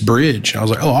this bridge. And I was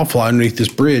like, oh, I'll fly underneath this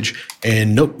bridge,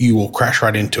 and nope, you will crash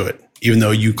right into it, even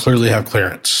though you clearly have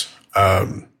clearance.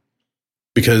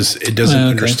 Because it doesn't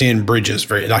understand bridges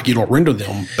very, like, you don't render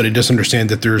them, but it doesn't understand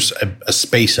that there's a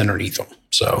space underneath them.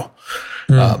 So,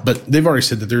 but they've already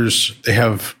said that they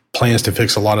have plans to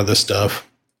fix a lot of this stuff.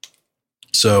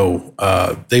 So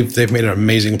they've made an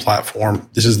amazing platform.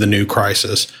 This is the new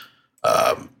Crysis.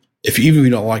 If you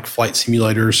don't like flight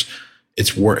simulators,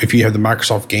 if you have the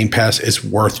Microsoft Game Pass, it's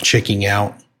worth checking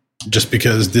out, just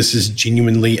because this is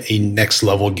genuinely a next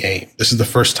level game. This is the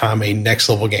first time a next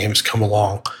level game has come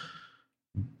along,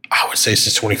 I would say,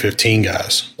 since 2015,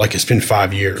 guys. Like, it's been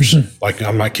 5 years. Like,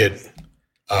 I'm not kidding.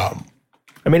 I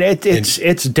mean,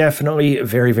 it's definitely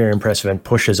very, very impressive and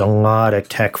pushes a lot of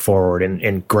tech forward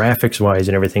and graphics wise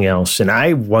and everything else. And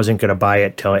I wasn't going to buy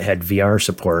it till it had VR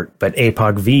support, but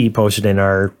APOG V posted in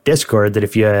our Discord that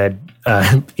if you had,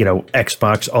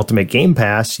 Xbox Ultimate Game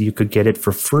Pass, you could get it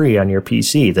for free on your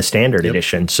PC, the standard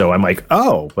edition. So I'm like,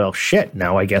 oh, well, shit.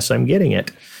 Now I guess I'm getting it.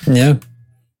 Yeah.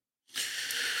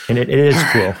 And it is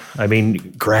cool. I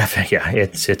mean,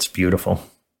 it's beautiful.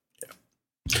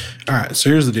 All right, so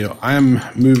here's the deal. I am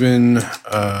moving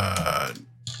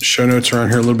show notes around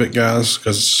here a little bit, guys,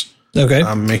 because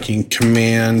I'm making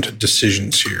command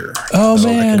decisions here. Oh,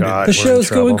 man, the show's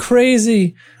going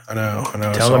crazy. I know.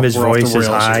 Tell him his voice is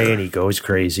high and he goes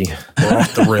crazy. We're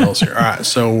off the rails here. All right,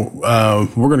 so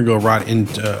we're going to go right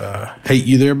into hey,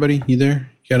 you there, buddy? You there?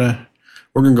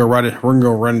 We're going to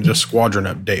go right into squadron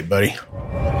update, buddy.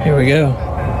 Here we go.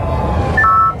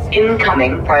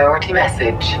 Incoming priority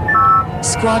message.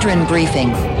 Squadron briefing.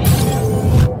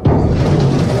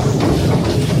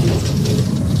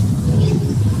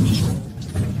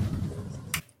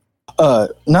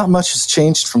 Not much has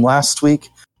changed from last week.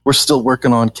 We're still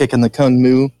working on kicking the Kung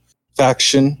Mu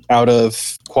faction out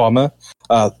of Kwama.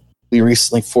 We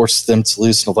recently forced them to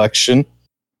lose an election,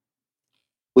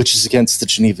 which is against the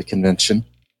Geneva Convention.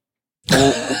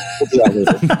 We'll do that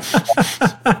later.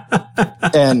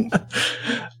 And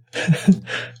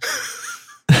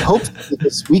hopefully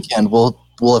this weekend we'll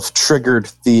have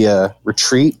triggered the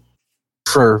retreat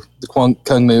for the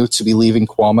Kung Mu to be leaving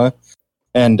Kwama.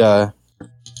 And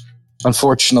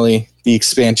unfortunately, the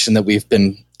expansion that we've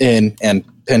been in and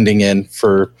pending in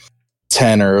for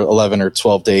 10 or 11 or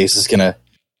 12 days is going to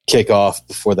kick off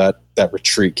before that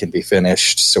retreat can be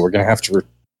finished. So we're going to have to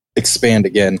expand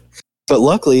again. But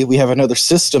luckily, we have another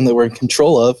system that we're in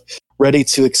control of, ready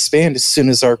to expand as soon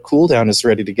as our cooldown is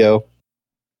ready to go.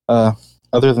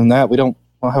 Other than that, we don't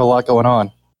have a lot going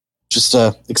on. Just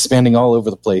expanding all over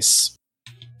the place.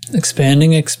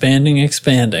 Expanding.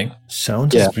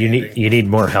 Sounds you need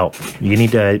more help. You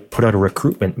need to put out a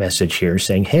recruitment message here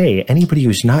saying, hey, anybody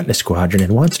who's not in a squadron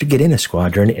and wants to get in a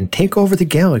squadron and take over the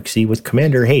galaxy with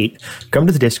Commander Hate, come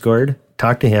to the Discord,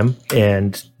 talk to him,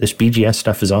 and this BGS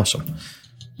stuff is awesome.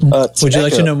 Would you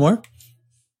like to know more?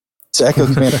 To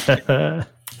echo Commander,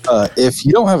 if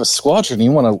you don't have a squadron and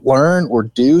you want to learn or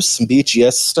do some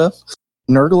BGS stuff,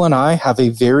 Nurgle and I have a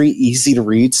very easy to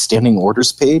read standing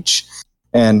orders page,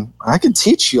 and I can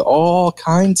teach you all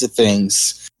kinds of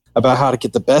things about how to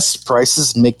get the best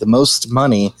prices and make the most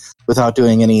money without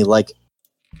doing any like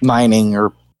mining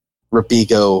or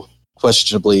Rabigo,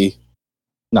 questionably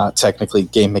not technically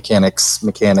game mechanics.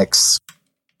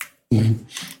 Mm-hmm.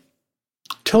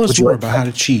 Tell us more about how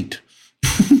to cheat.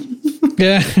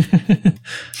 Yeah.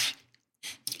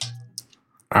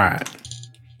 All right.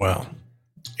 Well,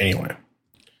 anyway.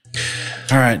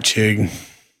 All right, Chig.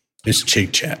 It's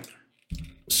Chig Chat.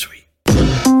 Sweet.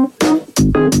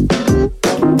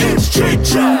 It's Chig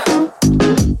Chat.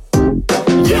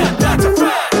 Yeah, that's a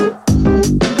fact.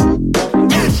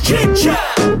 It's Chig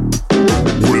Chat.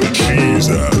 Where the cheese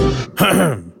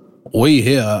at? We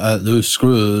here at Loose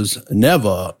Screws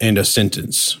never end a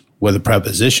sentence with a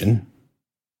preposition.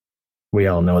 We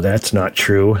all know that's not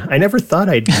true. I never thought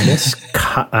I'd miss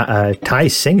Ty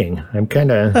singing. I'm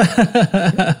kind of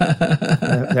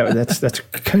that's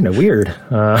kind of weird.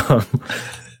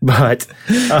 But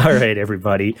all right,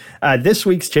 everybody. This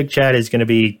week's Chig Chat is going to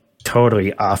be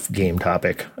totally off game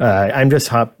topic. I'm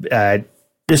just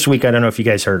this week. I don't know if you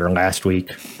guys heard, or last week.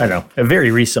 I don't know.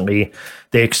 Very recently,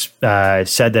 they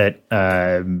said that.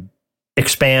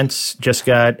 Expanse just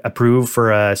got approved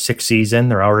for a 6th season.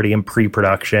 They're already in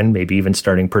pre-production, maybe even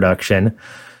starting production.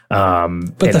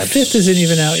 But the 5th isn't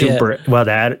even out yet. Well,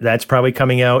 that's probably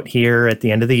coming out here at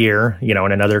the end of the year, in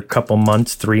another couple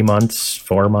months, 3 months,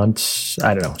 4 months.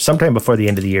 I don't know. Sometime before the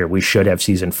end of the year, we should have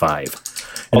season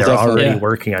 5. And they're already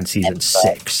working on season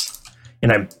 6.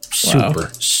 And I'm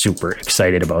super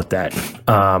excited about that.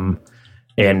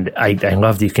 And I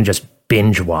love that you can just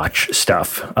binge watch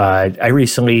stuff. I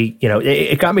recently,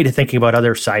 it got me to thinking about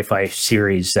other sci-fi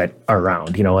series that are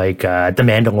around. Like The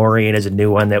Mandalorian is a new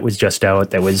one that was just out.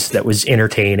 That was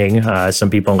entertaining. Some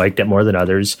people liked it more than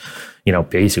others.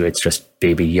 Basically it's just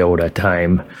Baby Yoda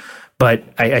time. But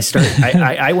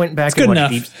I went back and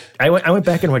watched I went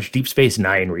back and watched Deep Space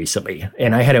Nine recently,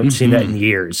 and I hadn't seen that in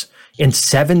years. In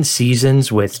 7 seasons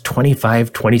with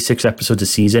 25, 26 episodes a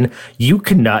season, you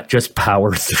cannot just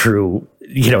power through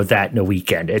that in a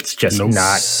weekend. It's just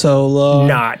not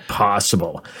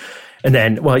possible. And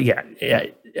then,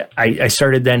 I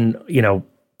started then,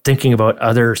 thinking about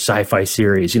other sci-fi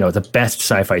series, the best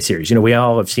sci-fi series. We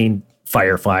all have seen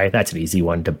Firefly. That's an easy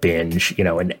one to binge,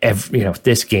 and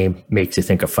this game makes you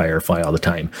think of Firefly all the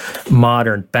time.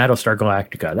 Modern Battlestar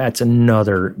Galactica. That's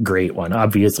another great one.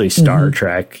 Obviously Star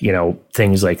Trek,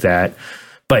 things like that.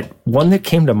 But one that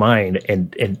came to mind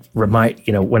and remind,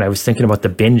 when I was thinking about the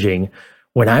binging,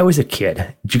 when I was a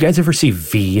kid, did you guys ever see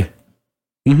V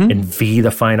and V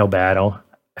the Final Battle?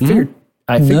 I figured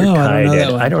Ty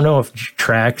did. I don't know if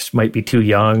Trax might be too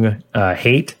young.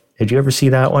 Hate, did you ever see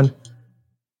that one?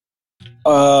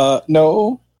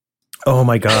 No. Oh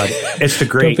my God. It's the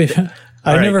great.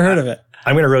 I've never heard of it.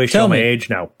 I'm going to really show my age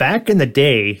now. Back in the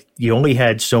day, you only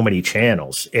had so many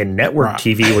channels, and network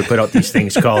TV would put out these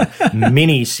things called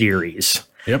mini series.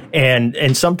 Yep.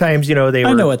 And sometimes, they were,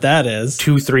 I know what that is.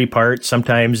 2-3 parts.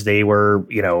 Sometimes they were,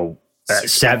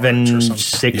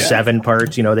 7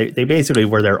 parts. They basically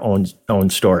were their own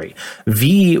story.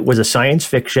 V was a science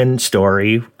fiction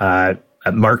story.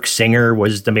 Mark Singer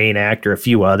was the main actor, a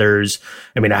few others.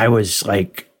 I mean, I was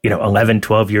like, 11,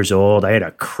 12 years old. I had a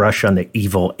crush on the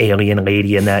evil alien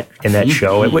lady in that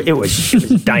show. It was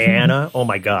Diana. Oh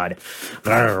my God.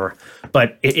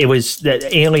 But it was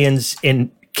the aliens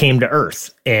came to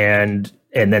Earth, and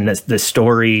then the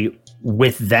story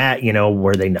with that,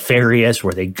 were they nefarious?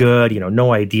 Were they good?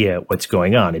 No idea what's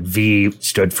going on. And V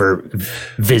stood for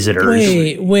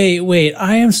visitors. Wait.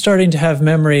 I am starting to have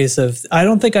memories of, I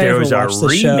don't think I ever watched the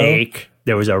show.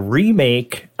 There was a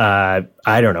remake, I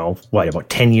don't know, about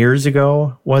 10 years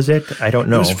ago, was it? I don't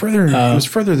know. It was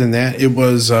further than that. It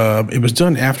was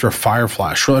done after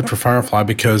Firefly, shortly after Firefly,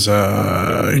 because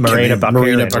Marina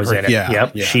Baccarin was in it.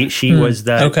 Yeah. She was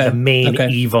the main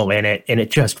evil in it, and it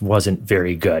just wasn't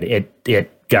very good.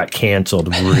 It got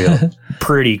canceled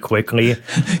pretty quickly.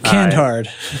 Canned hard.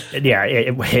 Yeah,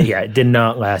 it did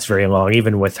not last very long,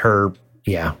 even with her.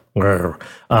 Yeah.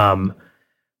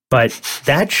 But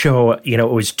that show,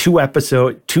 it was 2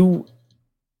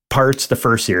 parts, the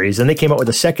first series. Then they came out with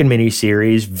a second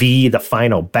miniseries, V: The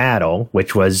Final Battle,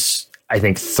 which was, I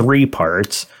think, 3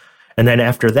 parts. And then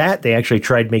after that, they actually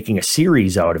tried making a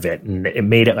series out of it, and it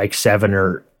made it like 7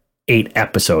 or 8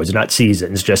 episodes, not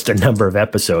seasons, just a number of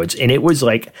episodes. And it was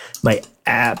like my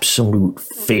absolute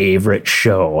favorite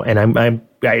show. And I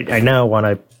now want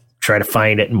to try to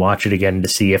find it and watch it again to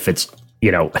see if it's,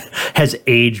 has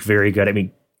aged very good. I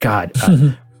mean, God,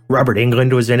 Robert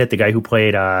Englund was in it. The guy who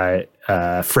played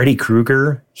Freddy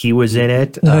Krueger, he was in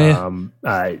it.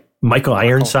 Michael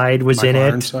Ironside was in it.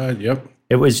 Ironside, yep.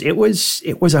 It was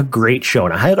a great show,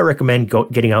 and I highly recommend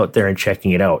getting out there and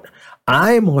checking it out.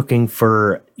 I'm looking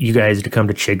for you guys to come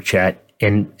to Chig Chat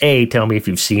and tell me if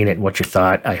you've seen it and what you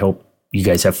thought. I hope you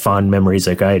guys have fond memories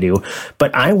like I do.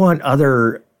 But I want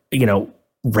other,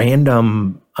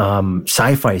 random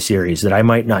sci-fi series that I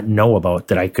might not know about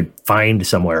that I could find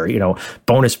somewhere.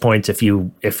 Bonus points if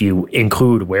you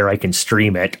include where I can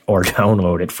stream it or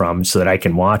download it from so that I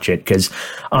can watch it. Because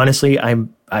honestly, I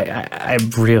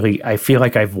feel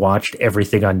like I've watched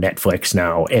everything on Netflix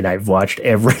now, and I've watched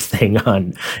everything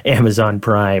on Amazon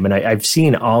Prime, and I've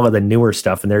seen all of the newer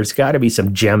stuff, and there's got to be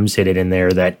some gems hidden in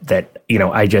there that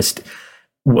I just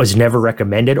was never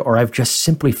recommended, or I've just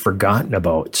simply forgotten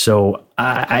about. So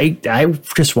I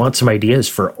just want some ideas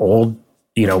for old,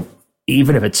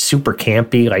 even if it's super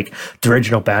campy, like the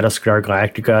original Battlestar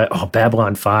Galactica,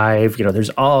 Babylon 5, there's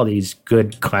all these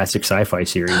good classic sci-fi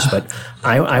series, but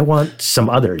I want some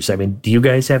others. I mean, do you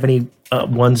guys have any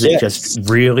ones that just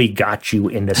really got you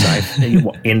into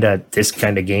into this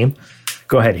kind of game?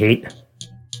 Go ahead, Hate.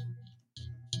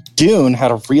 Dune had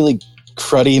a really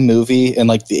cruddy movie in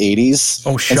like the 80s.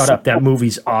 Oh, shut up. That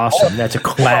movie's awesome. That's a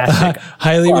classic.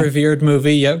 Highly revered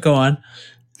movie. Yep, go on.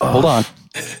 Hold on.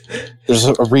 There's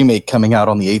a remake coming out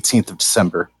on the 18th of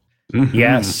December. Mm-hmm.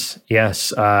 Yes.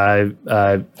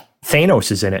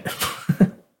 Thanos is in it.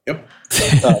 Yep.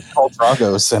 Khal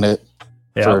Drogo's in it.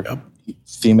 For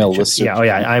female listeners. Yeah,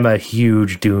 I'm a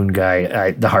huge Dune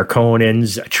guy. The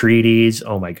Harkonnens, Atreides,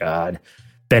 oh my God.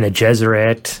 Bene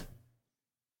Gesserit,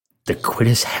 the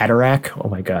Quiddus Haderach, oh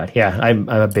my God. Yeah, I'm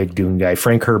a big Dune guy.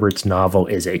 Frank Herbert's novel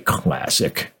is a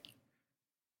classic.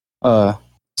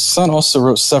 Son also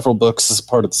wrote several books as a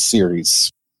part of the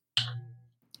series.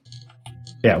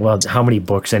 Yeah, well, how many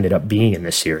books ended up being in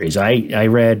this series? I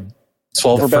read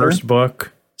 12 the or better? first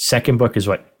book. Second book is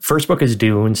what? First book is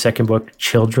Dune. Second book,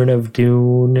 Children of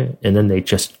Dune. And then they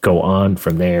just go on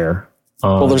from there.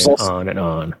 There's also on and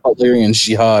on. Valerian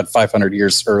Jihad 500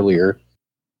 years earlier.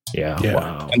 Yeah.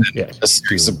 Wow. And then a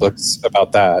series of books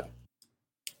about that.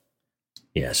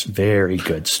 Yes, very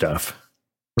good stuff.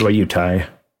 What about you, Ty?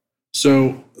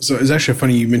 So it's actually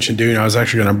funny you mentioned Dune. I was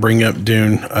actually going to bring up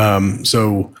Dune.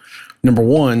 So number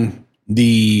one,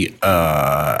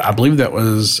 I believe that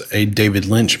was a David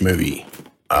Lynch movie.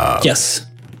 Yes.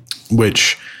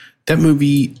 Which that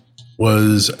movie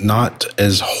was not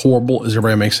as horrible as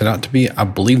everybody makes it out to be. I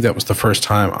believe that was the first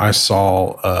time I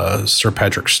saw Sir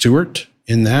Patrick Stewart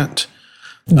in that.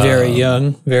 Very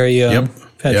young. Yep,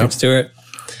 Patrick Stewart.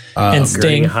 And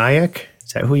Sting. Hayek?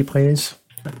 Is that who he plays?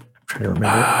 I'm trying to remember.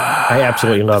 I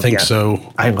absolutely love it. I think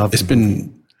so. I love it's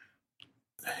been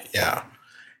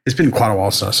it's been quite a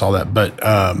while since I saw that. But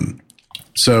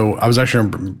so I was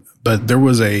actually, but there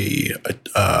was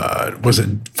was it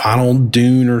Final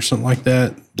Dune or something like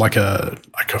that? Like a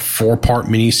 4-part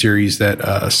miniseries that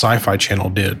Sci-Fi Channel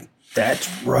did. That's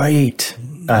right.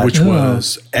 Which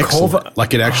was excellent.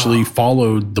 Like it actually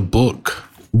followed the book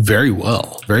very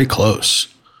well, very close.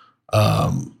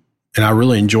 And I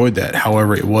really enjoyed that.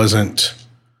 However, it was on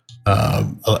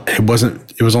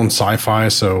Sci-Fi.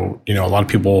 So, a lot of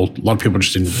people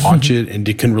just didn't watch it, and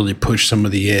they couldn't really push some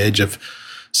of the edge of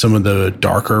some of the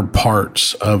darker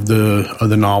parts of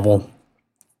the novel.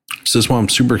 So that's why I'm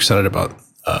super excited about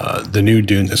the new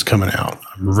Dune that's coming out.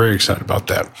 I'm very excited about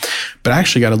that. But I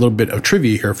actually got a little bit of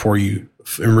trivia here for you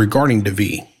regarding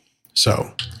DeVee.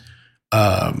 So,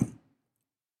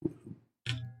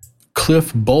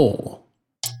 Cliff Bole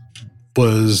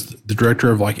was the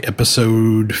director of like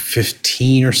episode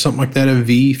 15 or something like that of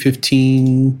V.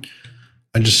 15.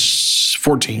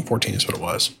 14 is what it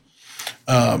was.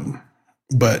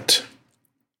 But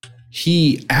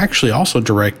he actually also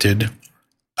directed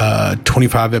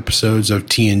 25 episodes of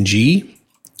TNG,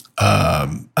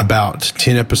 about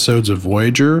 10 episodes of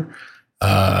Voyager,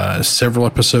 several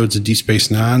episodes of Deep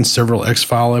Space Nine, several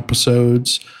X-File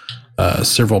episodes,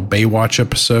 several Baywatch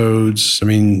episodes. I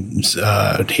mean,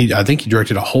 I think he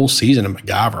directed a whole season of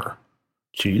MacGyver.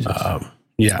 Jesus.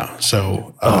 Yeah.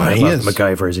 So I loved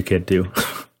MacGyver as a kid too.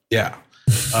 Yeah.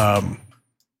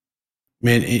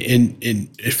 Man, in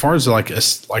as far as like a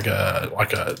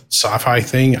sci-fi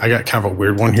thing, I got kind of a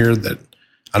weird one here that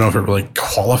I don't know if it really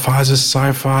qualifies as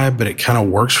sci-fi, but it kind of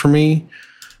works for me.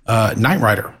 Knight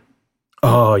Rider.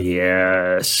 Oh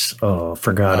yes. Oh,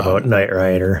 forgot about Knight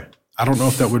Rider. I don't know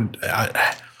if that would.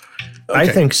 I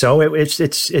think so.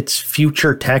 It's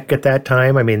future tech at that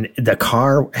time. I mean, the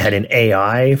car had an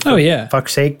AI. For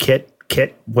fuck's sake,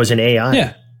 Kit was an AI.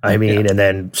 Yeah. I mean, and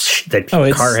then the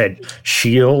car had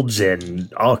shields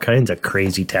and all kinds of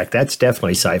crazy tech. That's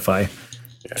definitely sci-fi.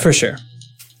 For sure.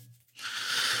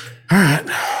 All right.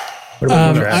 What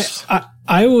about you, Travis?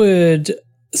 I would.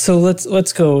 So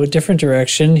let's go a different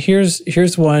direction.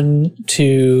 Here's one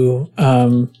to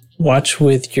watch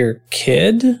with your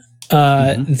kid.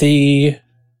 The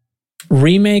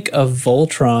remake of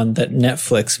Voltron that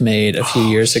Netflix made a few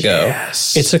years ago.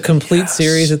 Yes, it's a complete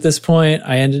series at this point.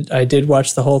 I did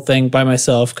watch the whole thing by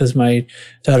myself because my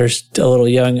daughter's a little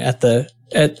young at the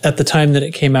time that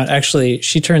it came out. Actually,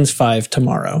 she turns 5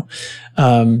 tomorrow.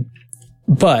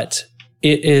 But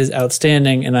it is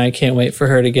outstanding, and I can't wait for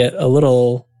her to get a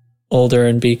little older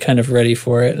and be kind of ready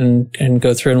for it and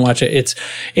go through and watch it.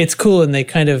 It's cool, and they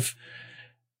kind of,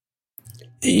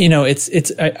 you know,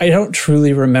 I don't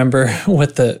truly remember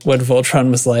what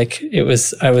Voltron was like.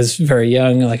 I was very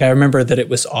young. Like, I remember that it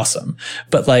was awesome.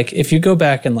 But like, if you go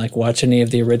back and like watch any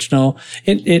of the original,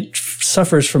 it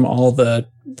suffers from all the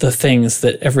things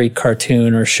that every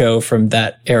cartoon or show from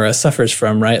that era suffers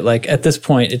from, right? Like, at this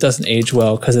point, it doesn't age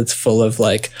well because it's full of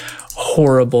like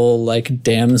horrible, like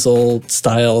damsel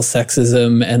style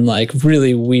sexism and like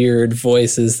really weird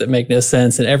voices that make no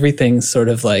sense. And everything's sort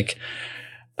of like,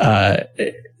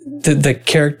 the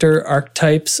character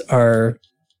archetypes are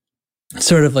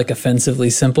sort of like offensively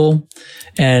simple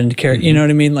and you know what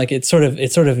I mean? Like it's sort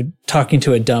of talking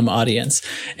to a dumb audience,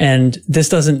 and this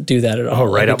doesn't do that at all.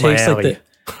 Oh, right up my alley.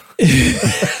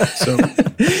 So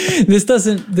this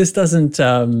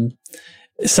doesn't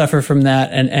suffer from that,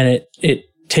 and it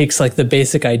takes like the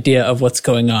basic idea of what's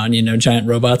going on, you know, giant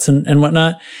robots and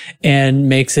whatnot, and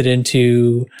makes it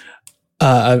into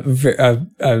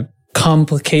a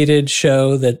complicated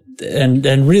show that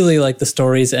and really like the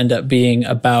stories end up being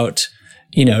about,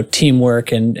 you know,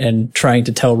 teamwork and trying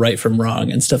to tell right from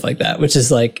wrong and stuff like that, which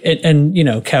is like and you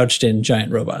know, couched in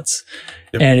giant robots.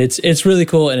 Yep. And it's really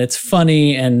cool, and it's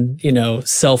funny, and you know,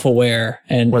 self-aware,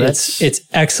 and it's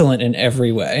excellent in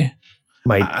every way.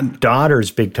 My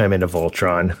daughter's big time into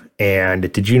Voltron,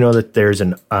 and did you know that there's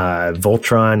an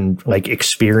Voltron like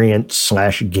experience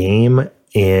 / game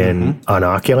on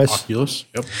Oculus? Oculus,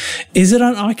 yep. Is it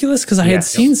on Oculus? Because I had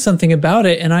seen something about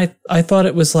it, and I thought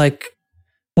it was like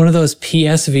one of those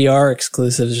PSVR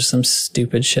exclusives or some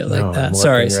stupid shit like that.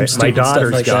 Sorry, my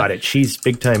daughter's got it. She's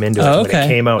big time into it. When it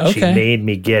came out, she made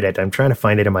me get it. I'm trying to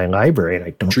find it in my library, and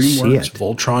I don't see it.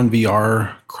 Voltron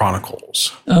VR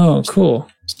Chronicles. Oh, cool.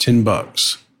 It's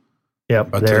 $10.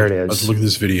 Yep, there it is. Let's look at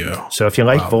this video. So if you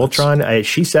like Voltron,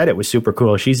 she said it was super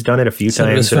cool. She's done it a few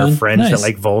times, and her friends that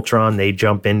like Voltron, they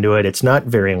jump into it. It's not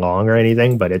very long or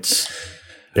anything, but it's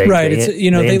right. It's,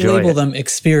 you know, they label them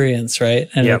experience, right?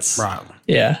 And it's right.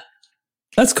 Yeah,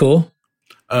 that's cool.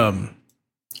 All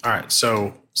right.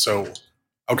 So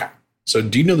okay. So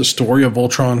do you know the story of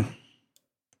Voltron?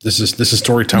 This is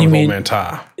story time with Old Man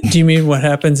Ty. Do you mean what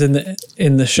happens in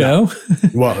the show?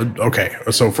 Well, okay.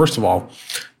 So first of all,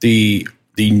 the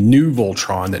new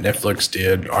Voltron that Netflix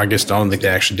did, I guess I don't think they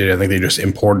actually did it. I think they just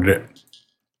imported it.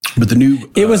 But the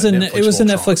new it was a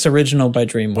Netflix original by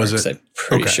DreamWorks. Was it? I'm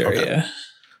pretty sure. Okay. Yeah.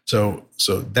 So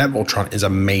that Voltron is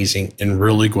amazing and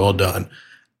really well done.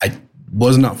 I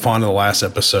was not fond of the last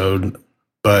episode,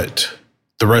 but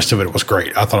the rest of it was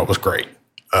great. I thought it was great.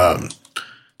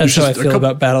 That's how I feel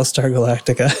about Battlestar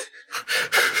Galactica.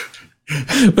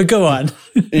 But go on.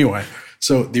 Anyway,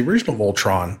 so the original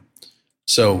Voltron.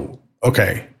 So,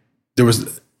 okay, there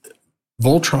was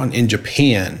Voltron in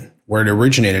Japan, where it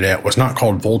originated at, was not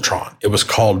called Voltron. It was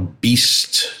called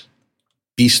Beast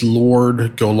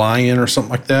Lord Golion or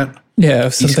something like that. Yeah,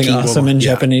 something awesome in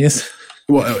Japanese.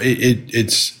 Well,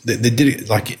 it's they did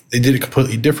it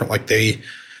completely different. Like the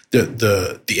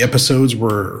episodes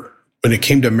were, when it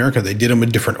came to America, they did them a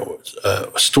different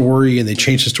story, and they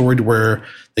changed the story to where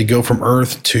they go from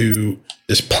Earth to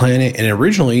this planet. And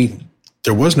originally,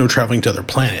 there was no traveling to other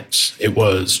planets. It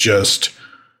was just,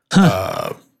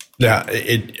 well,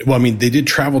 I mean, they did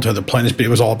travel to other planets, but it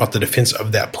was all about the defense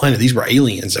of that planet. These were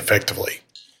aliens, effectively.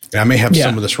 And I may have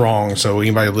some of this wrong, so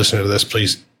anybody listening to this,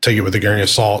 please take it with a grain of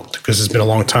salt, because it's been a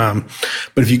long time.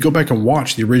 But if you go back and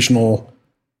watch the original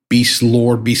Beast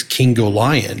Lord, Beast King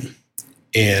Golion,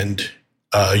 and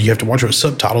you have to watch it with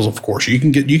subtitles, of course. You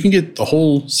can get the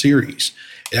whole series,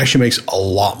 it actually makes a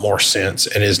lot more sense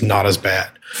and is not as bad.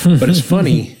 But it's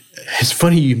funny. It's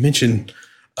funny you mentioned,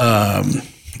 old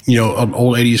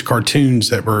 80s cartoons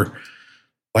that were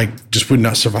like just would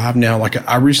not survive now. Like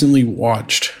I recently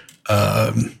watched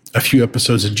a few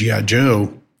episodes of G.I.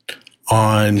 Joe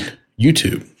on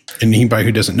YouTube. And anybody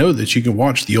who doesn't know this, you can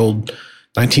watch the old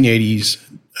 1980s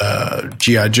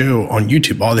G.I. Joe on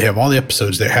YouTube. They have all the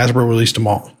episodes there. Hasbro released them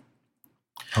all.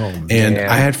 Oh, man. And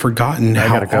I had forgotten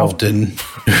how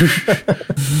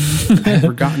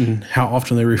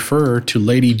often they refer to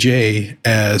Lady J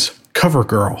as Cover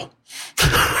Girl.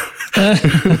 And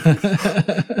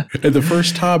the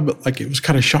first time, like, it was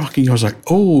kind of shocking. I was like,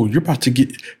 "Oh, you're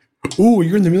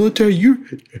in the military. You're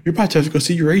about to have to go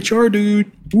see your HR dude."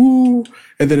 Woo!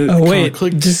 And then it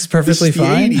clicked. This is perfectly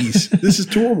fine. The 80s. This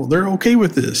is normal. They're okay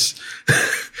with this.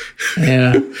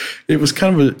 Yeah, it was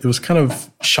kind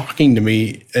of shocking to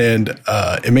me, and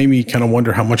it made me kind of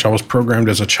wonder how much I was programmed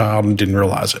as a child and didn't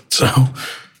realize it. So,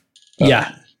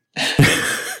 yeah.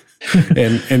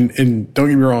 and don't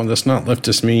get me wrong, that's not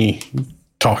leftist me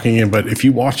talking, but if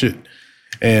you watch it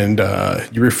and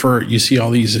you see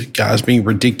all these guys being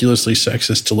ridiculously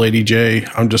sexist to Lady J,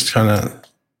 I'm just kind of,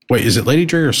 wait, is it Lady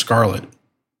J or Scarlet?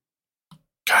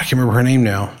 God, I can't remember her name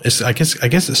now. I guess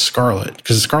it's Scarlet,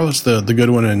 because Scarlet's the good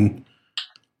one, and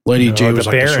Lady J was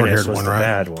like the short-haired one, right?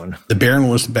 Bad one. The Baron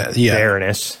was the bad. Yeah,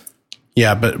 Baroness.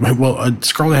 Yeah, but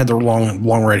Scarlet had the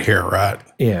long red hair, right?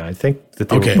 Yeah, I think that.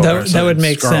 That would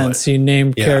make sense. You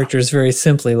named characters very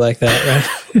simply like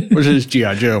that, right? Which is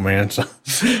G.I. Joe, man. So.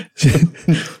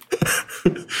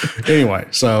 Anyway,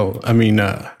 so I mean,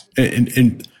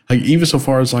 and like even so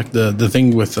far as like the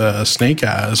thing with Snake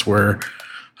Eyes, where,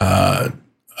 I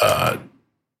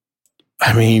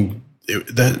mean.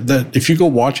 That if you go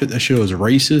watch it, that show is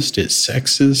racist, it's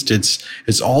sexist,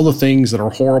 it's all the things that are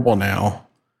horrible now.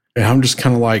 And I'm just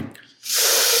kind of like,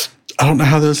 I don't know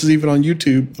how this is even on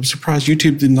YouTube. I'm surprised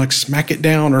YouTube didn't like smack it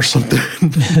down or something.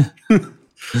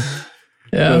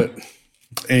 Yeah. But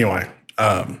anyway,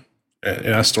 and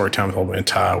that's story time with Old Man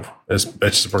Ty. As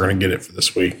best as we're going to get it for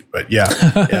this week. But yeah.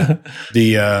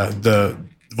 The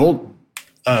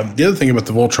other thing about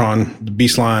the Voltron, the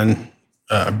Beast Line,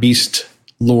 Beast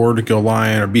Lord Go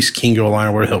Lion, or Beast King Go Lion,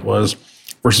 or whatever it was,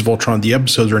 versus Voltron, the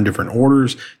episodes are in different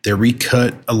orders. They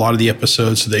recut a lot of the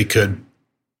episodes so they could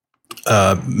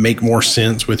make more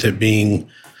sense with it being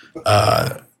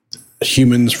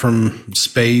humans from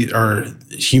space, or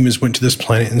humans went to this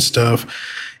planet and stuff.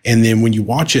 And then when you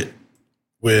watch it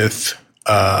with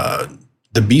the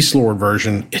Beast Lord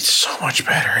version, it's so much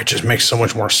better. It just makes so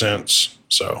much more sense.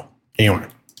 So anyway.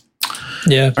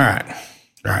 Yeah. All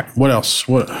right. What else?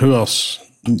 Who else?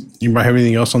 You might have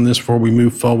anything else on this before we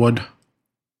move forward?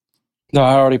 No,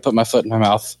 I already put my foot in my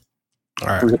mouth. All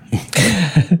right.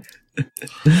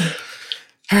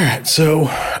 All right. So,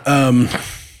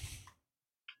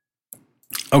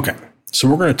 okay. So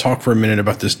we're going to talk for a minute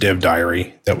about this dev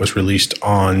diary that was released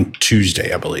on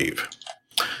Tuesday, I believe.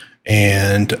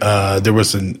 And there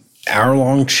was an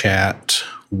hour-long chat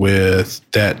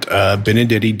that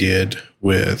Benedetti did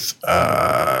with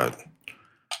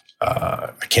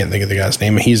I can't think of the guy's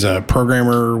name. He's a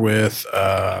programmer with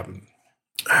I'm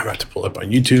about to pull it up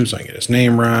on YouTube so I can get his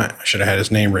name right. I should have had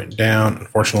his name written down.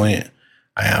 Unfortunately,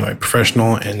 I am a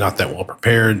professional and not that well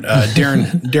prepared.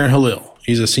 Darren Halil.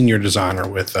 He's a senior designer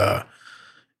with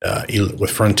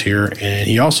Frontier, and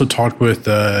he also talked with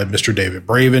Mr. David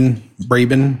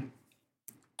Braben,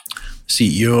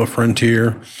 CEO of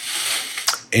Frontier,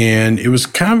 and it was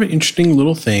kind of an interesting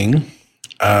little thing.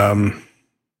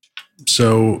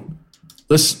 So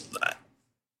let's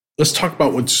talk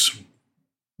about where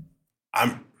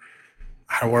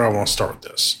I want to start with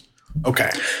this.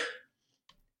 Okay.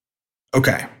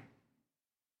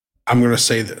 I'm going to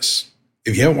say this.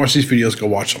 If you haven't watched these videos, go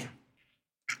watch them.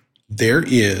 There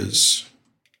is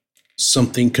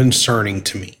something concerning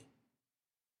to me.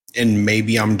 And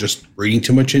maybe I'm just reading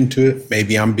too much into it.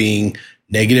 Maybe I'm being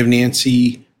negative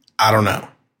Nancy. I don't know.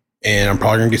 And I'm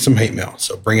probably going to get some hate mail.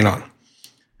 So bring it on.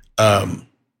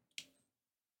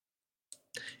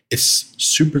 It's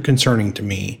super concerning to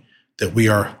me that we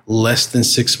are less than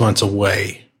 6 months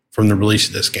away from the release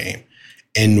of this game,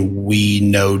 and we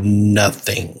know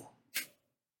nothing.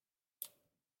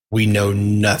 We know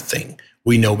nothing.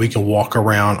 We know we can walk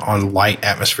around on light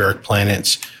atmospheric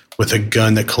planets with a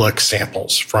gun that collects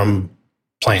samples from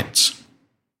plants.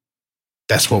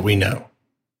 That's what we know.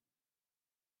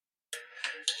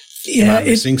 Yeah, Am I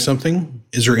missing something?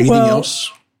 Is there anything else?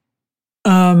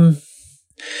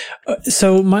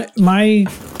 So my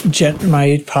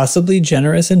possibly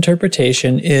generous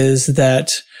interpretation is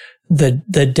that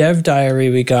the dev diary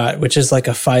we got, which is like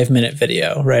a 5-minute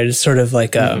video, right? It's sort of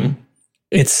like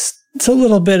it's a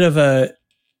little bit of a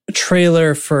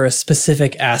trailer for a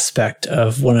specific aspect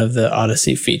of one of the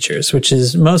Odyssey features, which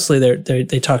is mostly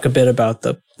they talk a bit about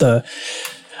the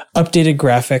updated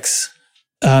graphics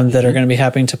that are going to be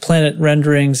happening to planet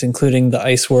renderings, including the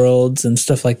ice worlds and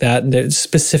stuff like that. And there's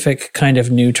specific kind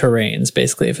of new terrains.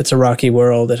 Basically, if it's a rocky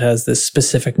world, it has this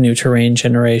specific new terrain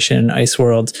generation, ice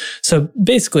worlds. So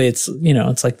basically it's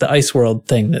like the ice world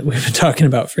thing that we've been talking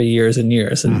about for years and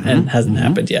years and hasn't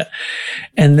happened yet.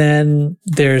 And then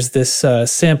there's this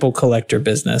sample collector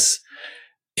business.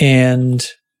 And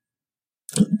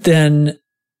then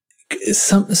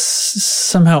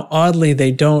somehow oddly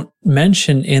they don't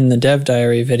mention in the dev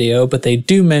diary video, but they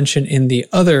do mention in the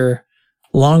other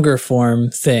longer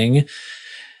form thing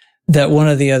that one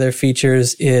of the other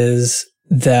features is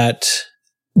that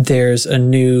there's a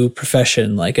new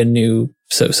profession, like a new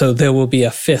so there will be a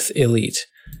 5th elite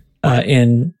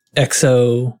in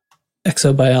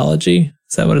exobiology.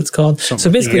 Is that what it's called? So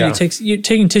basically you're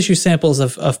taking tissue samples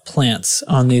of plants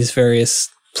on these various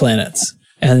planets.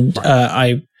 And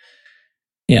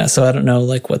so I don't know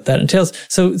like what that entails.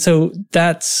 So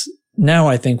that's now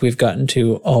I think we've gotten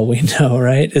to all we know,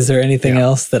 right? Is there anything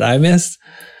else that I missed?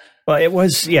 Well, it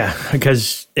was,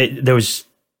 because it was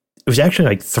actually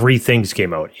like 3 things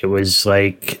came out. It was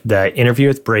like the interview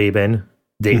with Braben,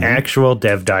 the actual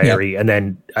dev diary, and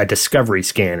then a discovery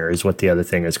scanner is what the other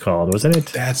thing is called, wasn't it?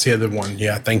 That's the other one.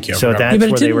 Yeah, thank you. So that's but it where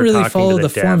they didn't were really talking follow to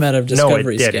the dev. format of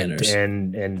discovery no, it didn't.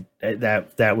 scanners. And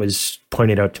that was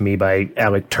pointed out to me by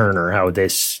Alec Turner, how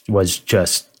this was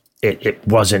just, it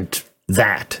wasn't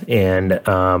that. And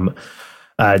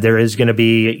there is going to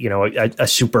be, a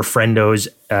Super Friendos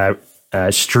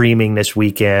streaming this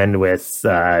weekend with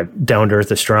Down to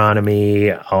Earth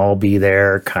Astronomy. I'll be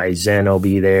there. Kaizen will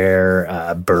be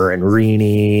there. Burr and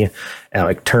Reaney,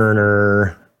 Alec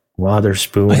Turner,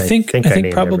 Wotherspoon. I think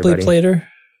probably everybody.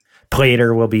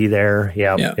 Plater will be there.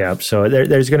 Yeah. So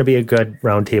there's going to be a good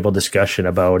roundtable discussion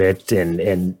about it,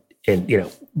 and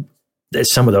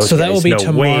some of those. So that will be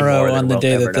tomorrow on the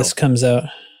day that this comes out.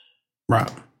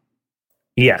 Right.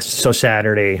 Yes. So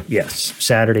Saturday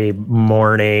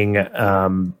morning,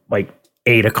 like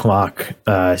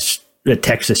 8:00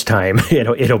 Texas time.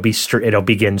 It'll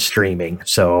begin streaming.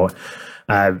 So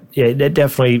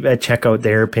definitely check out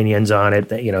their opinions on it.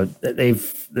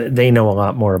 They know a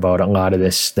lot more about a lot of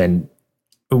this than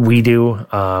we do.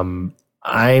 I'm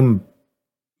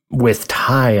with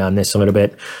Ty on this a little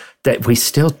bit, that we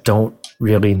still don't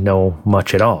really know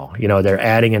much at all. They're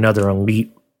adding another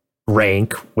elite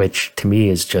rank, which to me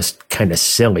is just kind of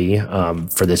silly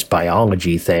for this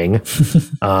biology thing.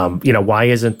 Why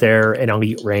isn't there an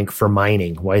elite rank for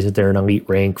mining? Why isn't there an elite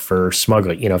rank for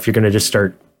smuggling? If you're going to just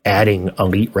start adding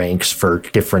elite ranks for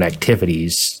different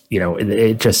activities,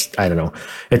 it just, I don't know.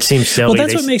 It seems silly. Well,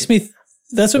 that's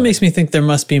what makes me think there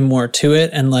must be more to it.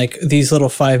 And like these little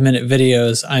 5-minute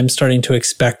videos, I'm starting to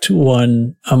expect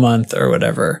one a month or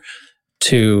whatever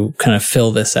to kind of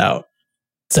fill this out.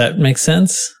 Does that make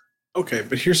sense? Okay,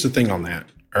 but here's the thing on that.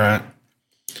 All right.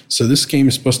 So this game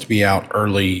is supposed to be out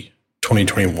early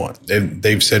 2021.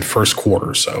 They've said first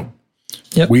quarter. So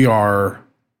we are,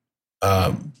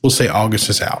 we'll say August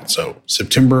is out. So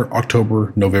September,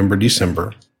 October, November,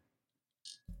 December,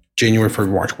 January,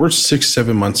 February, March. We're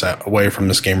 6-7 months away from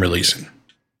this game releasing,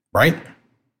 right?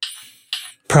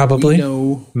 Probably. We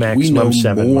know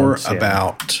 7 more months,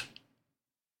 about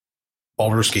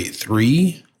Baldur's Gate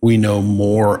 3. We know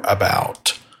more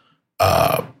about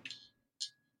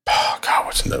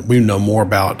we know more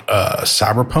about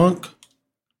Cyberpunk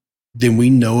than we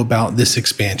know about this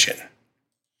expansion.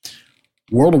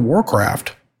 World of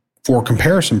Warcraft, for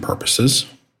comparison purposes,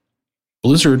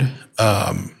 Blizzard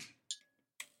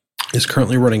is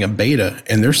currently running a beta,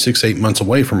 and they're 6-8 months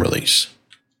away from release.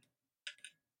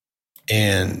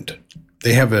 And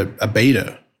they have a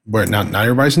beta where not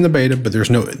everybody's in the beta, but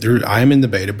I am in the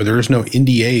beta, but there is no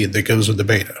NDA that goes with the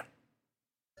beta.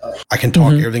 I can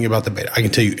talk everything about the beta. I can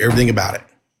tell you everything about it.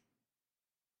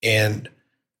 And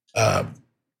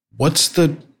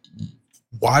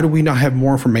why do we not have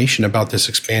more information about this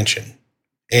expansion?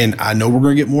 And I know we're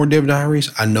going to get more dev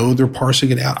diaries. I know they're parsing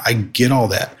it out. I get all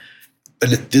that.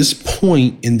 But at this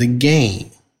point in the game,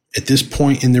 at this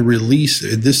point in the release,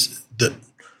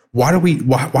 why do we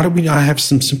not have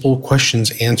some simple questions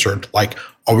answered? Like,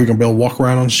 are we going to be able to walk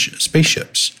around on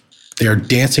spaceships? They are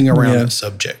dancing around that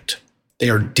subject. They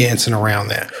are dancing around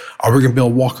that. Are we going to be able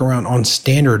to walk around on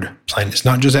standard planets,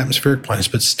 not just atmospheric planets,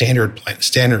 but standard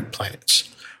planets? Are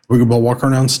we going to be able to walk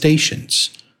around on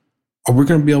stations? Are we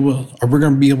going to be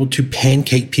able to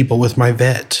pancake people with my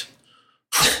vet?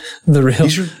 The real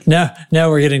now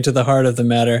we're getting to the heart of the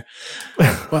matter.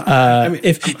 Well, I mean,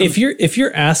 if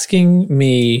you're asking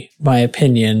me my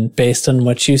opinion based on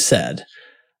what you said,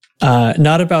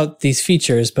 not about these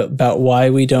features, but about why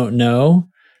we don't know,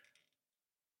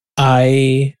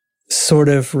 I sort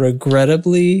of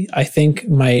regrettably, I think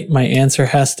my answer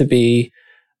has to be,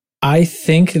 I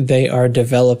think they are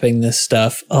developing this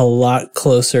stuff a lot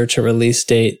closer to release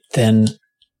date than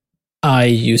I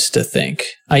used to think.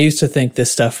 I used to think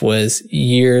this stuff was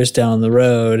years down the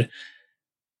road.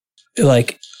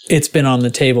 Like, it's been on the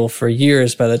table for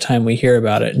years by the time we hear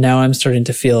about it. Now I'm starting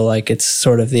to feel like it's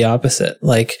sort of the opposite.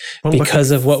 Like, because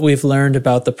of what we've learned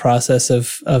about the process of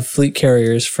fleet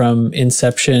carriers, from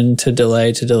inception to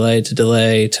delay to delay to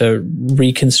delay to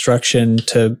reconstruction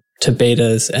to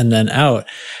betas and then out.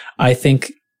 I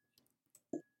think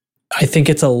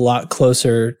it's a lot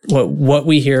closer. What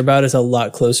we hear about is a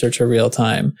lot closer to real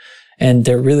time, and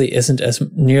there really isn't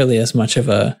nearly as much of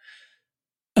a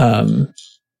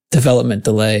development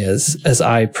delay as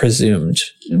I presumed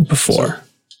before.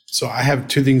 So I have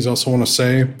two things I also want to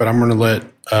say, but I'm going to let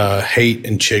Hate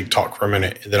and Chig talk for a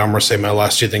minute, and then I'm going to say my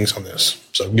last two things on this.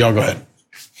 So y'all go ahead.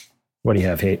 What do you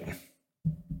have, Hate?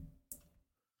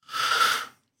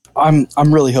 I'm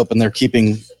really hoping they're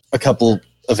keeping a couple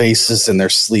of aces in their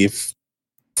sleeve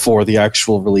for the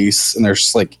actual release, and they're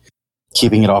just like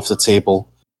keeping it off the table,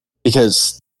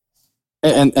 because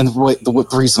the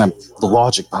reason the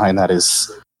logic behind that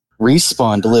is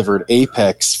Respawn delivered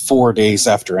Apex 4 days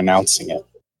after announcing it.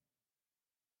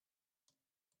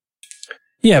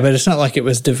 Yeah, but it's not like it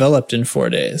was developed in 4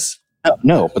 days.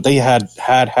 No, but they had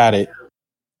it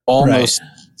almost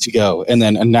to go, and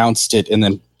then announced it, and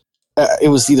then it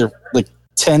was either like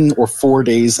 10 or 4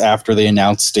 days after they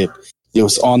announced it. It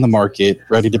was on the market,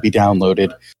 ready to be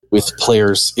downloaded, with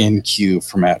players in queue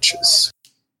for matches.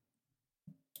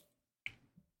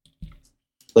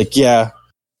 Like, yeah,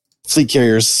 fleet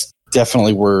carriers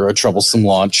definitely were a troublesome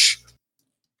launch.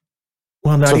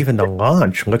 Well, not even the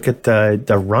launch. Look at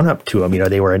the run up to them. You know,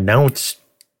 they were announced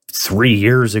 3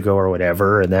 years ago or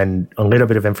whatever, and then a little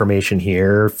bit of information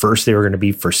here. First, they were going to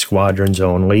be for squadrons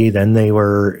only. Then they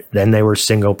were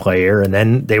single player, and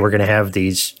then they were going to have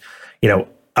these, you know,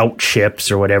 out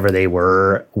ships or whatever they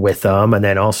were with them, and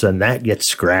then all of a sudden that gets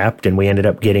scrapped, and we ended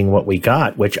up getting what we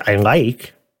got, which I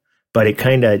like, but it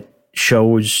kind of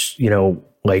shows, you know,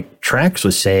 like Trax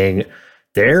was saying,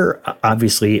 they're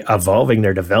obviously evolving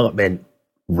their development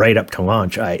right up to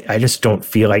launch. I just don't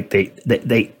feel like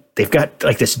they've got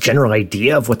like this general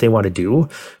idea of what they want to do,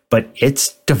 but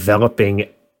it's developing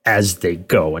as they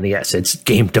go. And yes, it's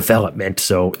game development,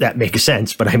 so that makes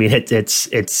sense. But I mean,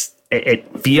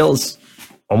 it feels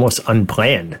almost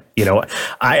unplanned. You know,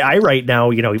 I right now,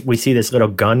 you know, we see this little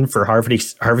gun for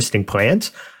harvesting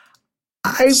plants.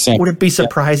 I wouldn't be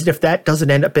surprised if that doesn't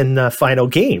end up in the final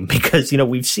game, because, you know,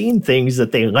 we've seen things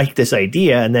that they like this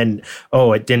idea, and then,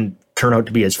 it didn't turn out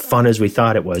to be as fun as we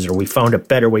thought it was, or we found a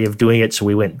better way of doing it, so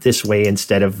we went this way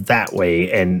instead of that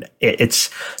way. And it's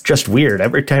just weird.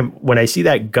 Every time when I see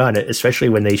that gun, especially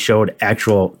when they showed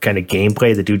actual kind of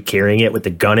gameplay, the dude carrying it with the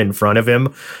gun in front of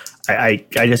him, I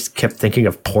just kept thinking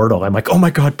of Portal. I'm like, oh my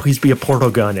God, please be a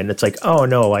Portal gun. And it's like, oh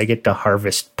no, I get to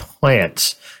harvest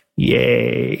plants.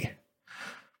 Yay.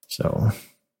 So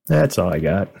that's all I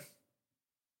got.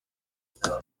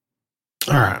 All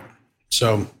right.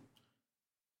 So,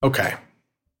 okay.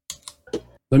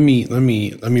 Let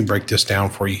me break this down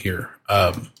for you here.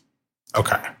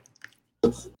 Okay.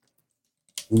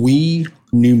 We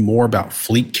knew more about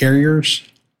fleet carriers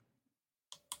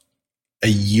a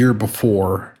year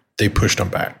before they pushed them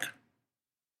back.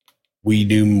 We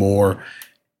knew more.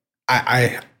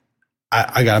 I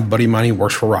got a buddy of mine who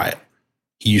works for Riot.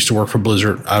 He used to work for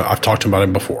Blizzard. I've talked to him about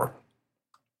it before.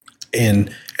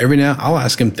 And every now I'll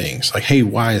ask him things like, "Hey,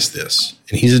 why is this?"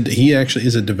 And he actually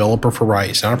is a developer for Riot.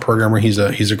 He's not a programmer. He's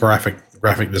a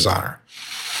graphic designer.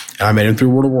 And I met him through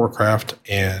World of Warcraft.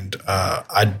 And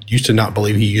I used to not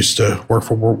believe he used to work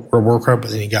for World of Warcraft,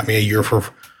 but then he got me a year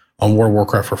on World of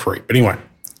Warcraft for free. But anyway,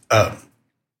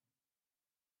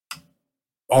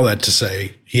 all that to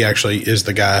say, he actually is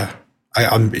the guy.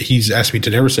 He's asked me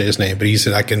to never say his name, but he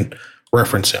said I can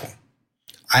reference him.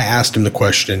 I asked him the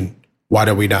question, why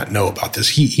do we not know about this?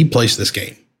 He plays this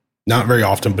game. Not very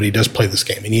often, but he does play this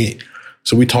game. And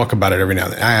so we talk about it every now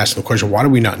and then. I asked him the question, why do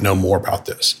we not know more about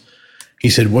this? He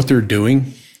said, what they're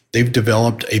doing, they've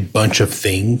developed a bunch of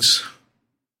things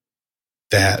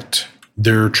that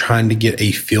they're trying to get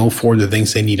a feel for, the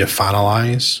things they need to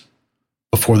finalize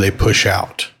before they push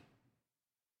out.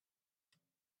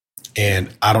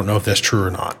 And I don't know if that's true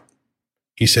or not.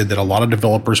 He said that a lot of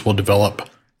developers will develop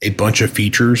a bunch of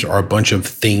features or a bunch of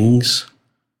things,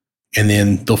 and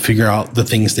then they'll figure out the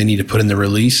things they need to put in the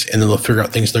release, and then they'll figure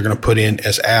out things they're going to put in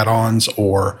as add-ons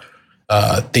or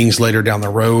things later down the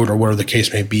road or whatever the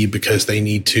case may be, because they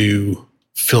need to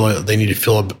fill a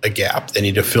gap. They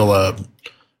need to fill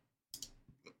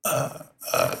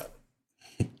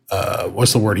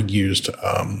what's the word he used?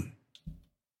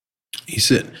 He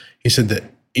said that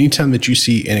anytime that you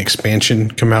see an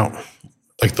expansion come out,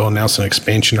 like they'll announce an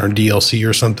expansion or DLC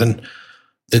or something,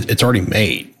 it's already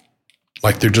made.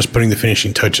 Like they're just putting the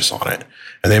finishing touches on it,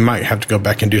 and they might have to go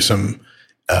back and do some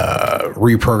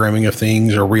reprogramming of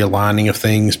things or realigning of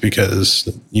things because,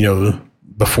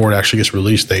 before it actually gets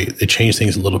released, they change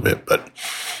things a little bit. But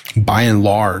by and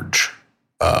large,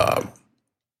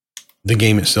 the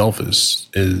game itself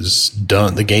is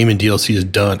done. The game and DLC is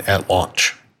done at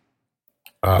launch.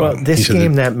 Well, this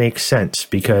game that makes sense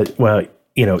because,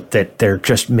 that they're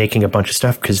just making a bunch of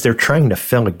stuff because they're trying to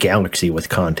fill a galaxy with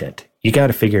content. You got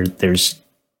to figure there's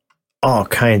all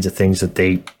kinds of things that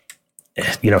they,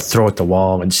 throw at the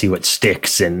wall and see what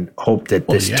sticks and hope that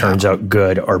this turns out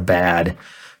good or bad.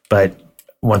 But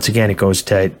once again, it goes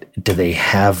to, do they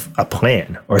have a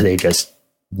plan, or are they just,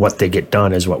 what they get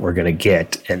done is what we're going to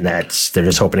get? And they're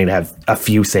just hoping to have a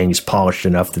few things polished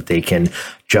enough that they can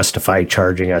justify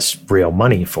charging us real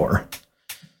money for.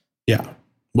 Yeah.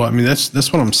 Well, I mean, that's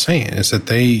what I'm saying, is that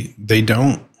they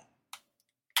don't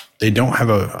have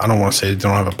I don't want to say they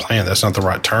don't have a plan. That's not the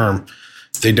right term.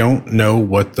 They don't know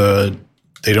what their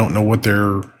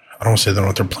I don't want to say they don't know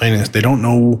what their plan is. They don't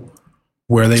know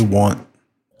where they want.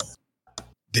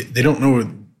 They don't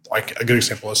know, like a good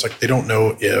example is like, they don't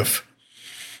know if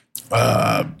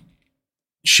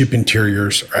ship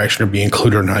interiors are actually going to be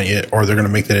included or not yet, or they're going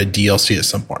to make that a DLC at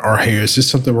some point. Or, hey, is this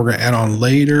something we're going to add on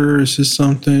later? Is this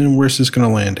something, where's this going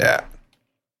to land at?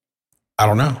 I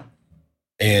don't know.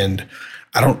 And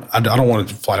I don't want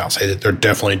to flat out say that they're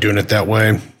definitely doing it that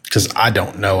way, because I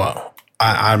don't know.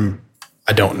 I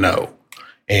don't know.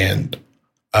 And,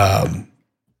 I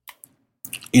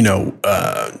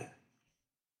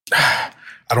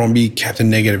don't want to be Captain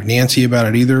Negative Nancy about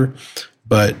it either,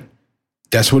 but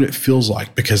that's what it feels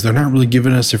like, because they're not really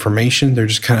giving us information. They're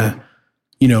just kind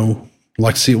of,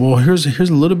 like, see, well, here's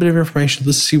a little bit of information.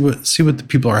 Let's see what the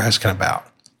people are asking about.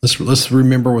 Let's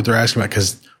remember what they're asking about,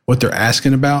 because what they're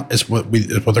asking about is what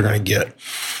they're going to get.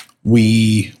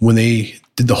 When they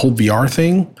did the whole VR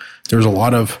thing, there was a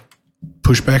lot of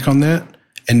pushback on that,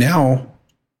 and now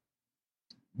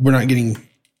we're not getting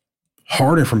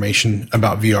hard information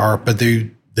about VR, but they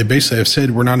basically have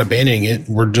said we're not abandoning it.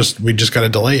 We just got to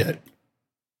delay it.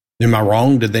 Am I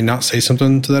wrong? Did they not say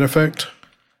something to that effect?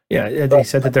 Yeah, they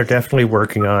said that they're definitely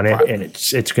working on it, and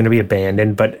it's going to be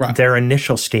abandoned. But their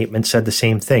initial statement said the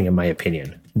same thing, in my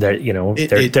opinion. That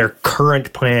their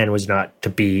current plan was not to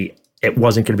be. It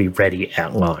wasn't going to be ready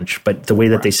at launch. But the way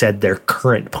that they said their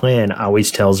current plan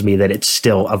always tells me that it's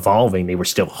still evolving. They were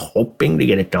still hoping to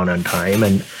get it done on time,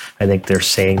 and I think they're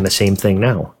saying the same thing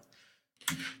now.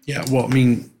 Yeah, well, I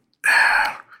mean,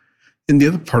 and the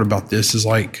other part about this is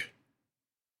like,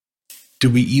 do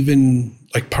we even,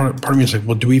 like, part of me is like,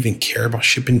 well, do we even care about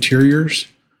ship interiors?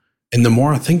 And the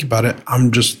more I think about it,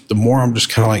 the more I'm just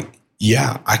kind of like,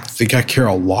 yeah, I think I care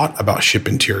a lot about ship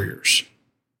interiors.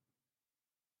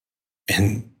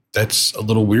 And that's a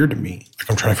little weird to me. Like,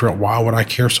 I'm trying to figure out, why would I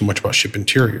care so much about ship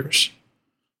interiors?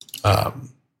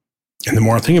 And the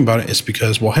more I think about it, it's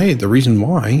because, well, hey, the reason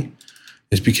why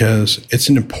is because it's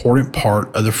an important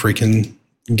part of the freaking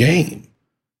game.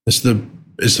 It's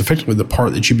effectively the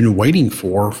part that you've been waiting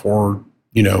for,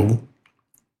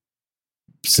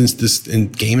 since this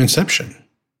game inception,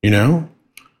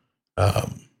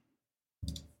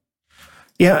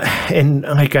 Yeah, and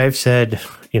like I've said,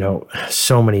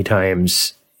 so many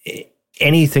times,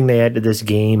 anything they add to this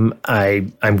game,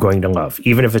 I'm going to love,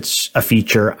 even if it's a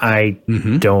feature I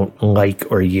don't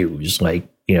like or use, like,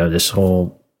 this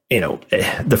whole,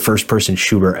 the first person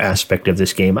shooter aspect of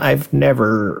this game. I've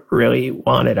never really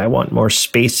wanted. I want more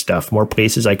space stuff, more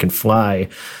places I can fly,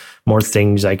 more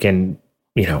things I can,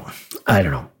 I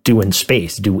don't know, do in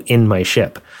space, do in my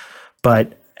ship.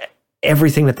 But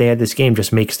everything that they add to this game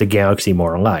just makes the galaxy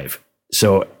more alive.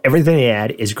 So everything they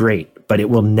add is great, but it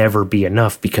will never be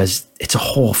enough because it's a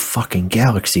whole fucking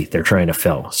galaxy they're trying to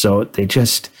fill. So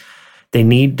they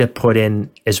need to put in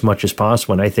as much as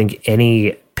possible. And I think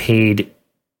any paid,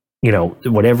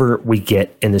 whatever we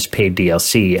get in this paid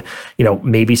DLC,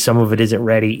 maybe some of it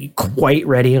isn't quite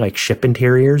ready, like ship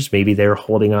interiors. Maybe they're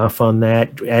holding off on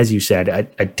that. As you said,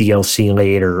 a DLC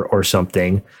later or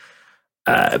something.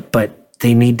 But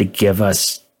they need to give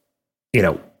us,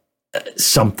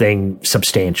 something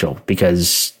substantial,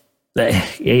 because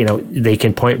You know, they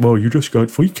can point, well, you just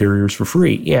got fleet carriers for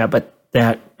free. Yeah, but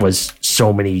that was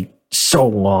so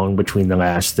long between the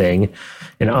last thing.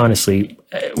 And honestly,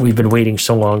 we've been waiting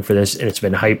so long for this, and it's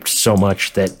been hyped so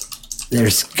much that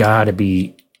there's got to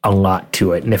be a lot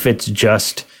to it. And if it's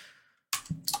just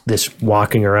this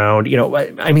walking around, you know,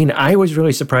 I mean, I was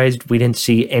really surprised we didn't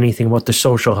see anything about the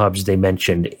social hubs they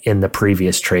mentioned in the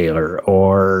previous trailer,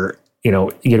 or, you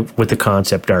know, with the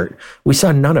concept art. We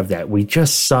saw none of that. We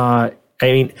just saw,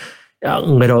 I mean,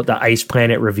 the ice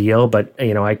planet reveal, but,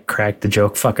 you know, I cracked the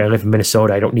joke, fuck, I live in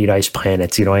Minnesota, I don't need ice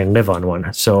planets, you know, I live on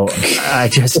one. So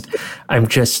I'm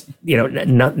just, you know,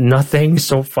 nothing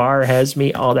so far has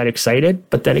me all that excited.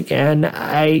 But then again,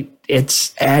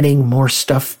 it's adding more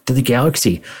stuff to the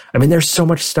galaxy. I mean, there's so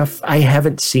much stuff I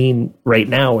haven't seen right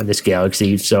now in this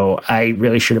galaxy, so I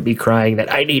really shouldn't be crying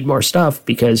that I need more stuff,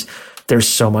 because there's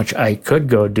so much I could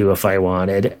go do if I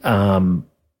wanted.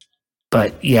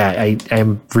 But yeah,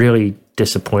 I'm really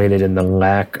disappointed in the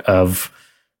lack of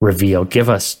reveal. Give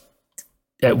us,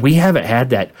 we haven't had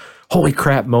that holy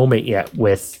crap moment yet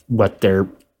with what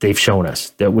they've shown us.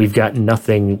 That we've got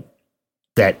nothing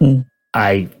that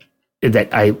I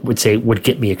would say would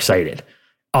get me excited.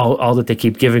 All that they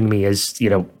keep giving me is, you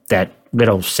know, that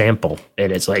little sample,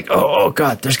 and it's like, oh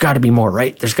God, there's got to be more,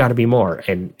 right? There's got to be more,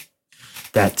 and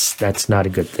that's not a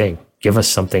good thing. Give us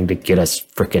something to get us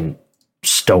freaking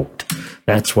stoked.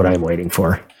 That's what I'm waiting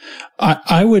for.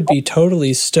 I would be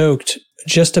totally stoked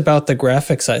just about the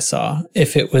graphics I saw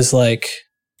if it was like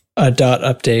a dot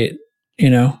update, you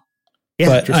know. Yeah,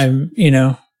 but I'm, you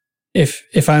know,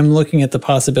 if I'm looking at the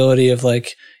possibility of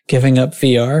like giving up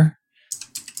VR,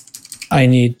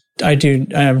 I'm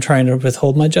trying to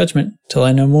withhold my judgment till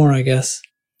I know more, I guess.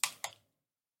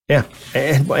 Yeah,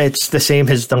 and it's the same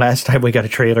as the last time we got a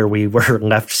trailer. We were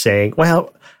left saying,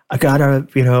 well, I gotta,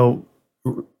 you know,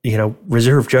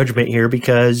 reserve judgment here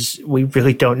because we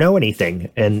really don't know anything.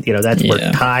 And, you know, that's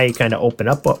where Ty kind of opened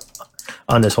up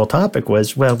on this whole topic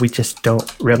was, well, we just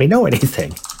don't really know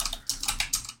anything.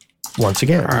 Once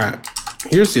again. All right.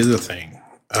 Here's the other thing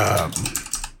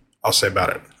I'll say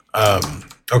about it.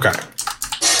 Okay.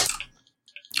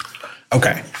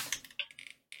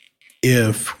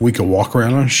 If we can walk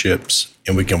around on ships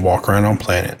and we can walk around on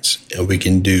planets and we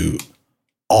can do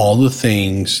all the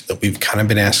things that we've kind of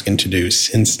been asking to do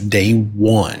since day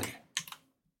one,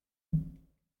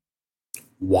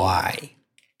 why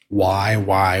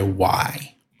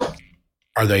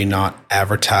are they not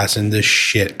advertising the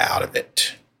shit out of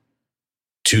it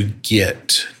to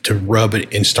rub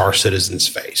it in Star Citizen's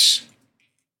face?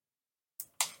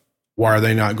 Why are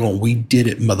they not going, we did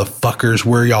it, motherfuckers,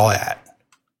 where y'all at?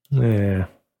 Yeah,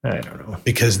 I don't know.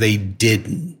 Because they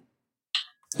didn't.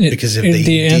 Because if they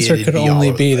the answer did, could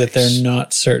only be that they're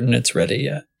not certain it's ready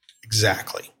yet.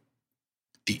 Exactly.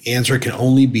 The answer can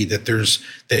only be that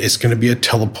it's going to be a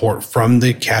teleport from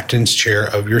the captain's chair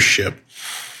of your ship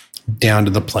down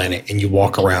to the planet, and you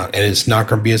walk around, and it's not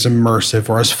going to be as immersive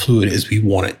or as fluid as we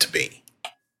want it to be.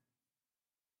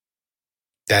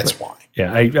 That's why.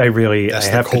 Yeah, I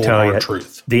have to tell you,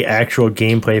 truth. The actual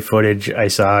gameplay footage I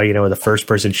saw, you know, the first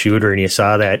person shooter, and you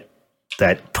saw that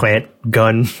plant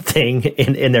gun thing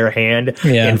in their hand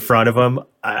in front of them.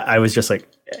 I was just like,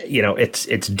 you know, it's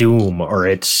Doom or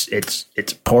it's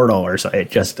Portal or something.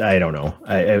 I don't know.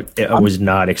 I was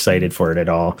not excited for it at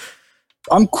all.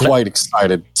 I'm quite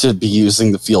excited to be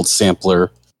using the field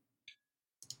sampler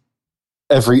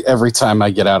every time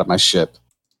I get out of my ship.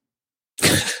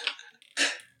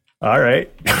 All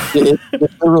right. it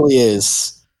really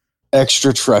is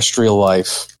extraterrestrial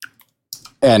life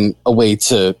and a way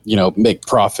to, you know, make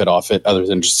profit off it other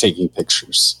than just taking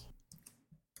pictures.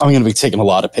 I'm going to be taking a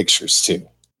lot of pictures too.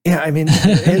 Yeah, I mean,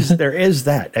 there is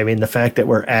that. I mean, the fact that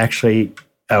we're actually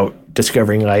out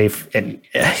discovering life and,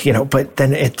 you know, but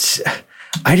then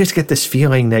I just get this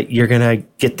feeling that you're going to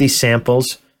get these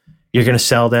samples, you're going to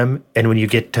sell them, and when you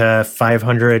get to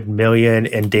 500 million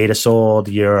in data sold,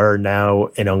 you're now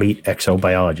an elite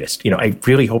exobiologist. You know, I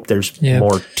really hope there's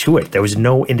more to it. There was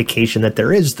no indication that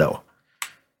there is, though.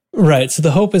 Right. So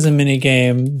the hope is a mini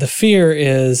game. The fear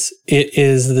is it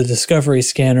is the Discovery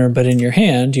scanner, but in your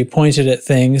hand. You point it at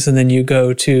things, and then you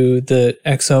go to the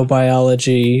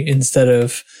exobiology instead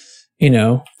of, you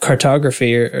know,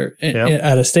 cartography or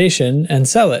at a station and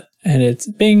sell it, and it's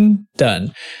bing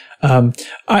done.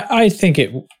 I think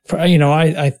it, you know,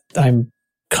 I'm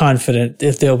confident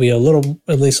if there'll be at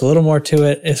least a little more to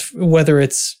it.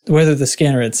 Whether the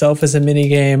scanner itself is a mini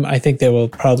game, I think there will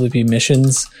probably be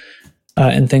missions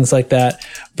and things like that.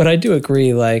 But I do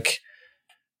agree, like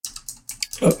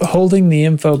holding the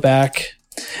info back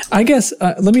I guess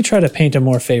let me try to paint a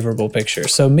more favorable picture.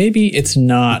 So maybe it's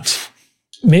not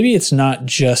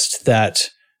just that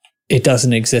it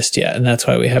doesn't exist yet, and that's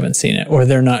why we haven't seen it, or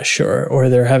they're not sure, or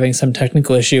they're having some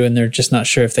technical issue and they're just not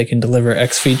sure if they can deliver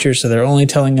X features, so they're only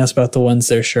telling us about the ones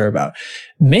they're sure about.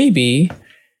 Maybe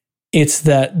it's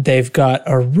that they've got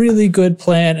a really good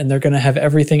plan and they're going to have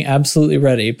everything absolutely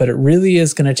ready, but it really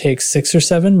is going to take 6 or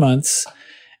 7 months,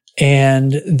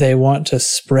 and they want to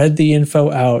spread the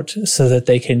info out so that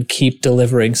they can keep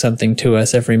delivering something to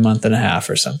us every month and a half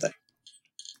or something.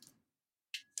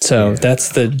 So that's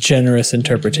the generous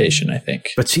interpretation, I think.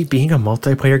 But see, being a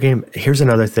multiplayer game, here's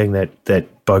another thing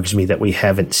that bugs me that we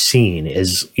haven't seen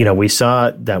is, we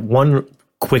saw that one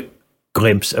quick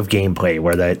glimpse of gameplay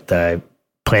where the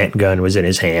plant gun was in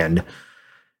his hand.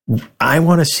 I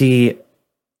want to see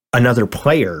another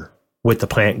player with the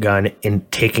plant gun in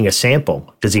taking a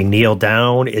sample. Does he kneel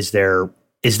down? Is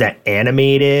that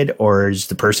animated, or is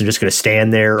the person just going to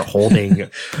stand there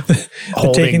holding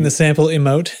taking the sample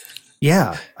emote?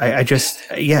 Yeah,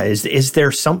 is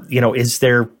there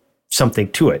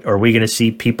something to it? Or are we going to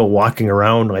see people walking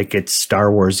around like it's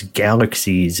Star Wars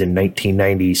Galaxies in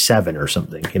 1997 or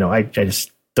something? I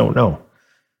just don't know.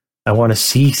 I want to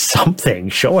see something.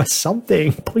 Show us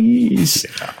something, please.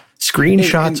 Yeah.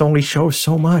 Screenshots only show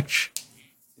so much.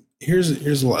 Here's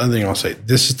the other thing I'll say.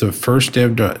 This is the first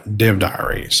dev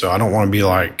diary, so I don't want to be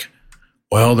like,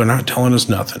 well, they're not telling us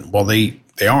nothing. Well, they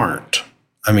aren't.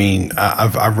 I mean,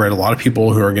 I've read a lot of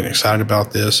people who are getting excited about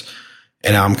this,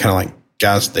 and I'm kind of like,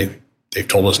 guys, they've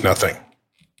told us nothing.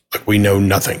 Like, we know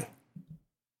nothing.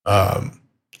 As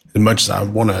much as I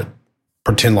want to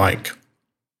pretend like,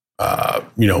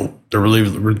 they're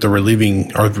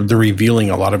revealing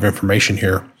a lot of information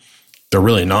here, they're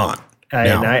really not.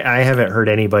 And I haven't heard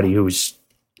anybody was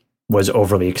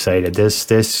overly excited.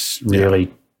 This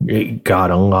really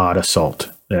got a lot of salt.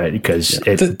 Because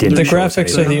the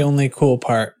graphics are the only cool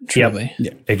part, truly.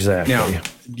 Yep. Yeah, exactly. Now,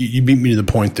 you beat me to the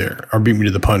point there, or beat me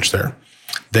to the punch there.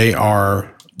 They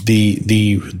are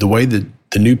the way that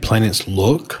the new planets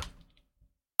look,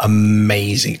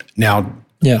 amazing. Now,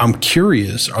 I'm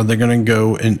curious, are they going to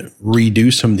go and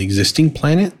redo some of the existing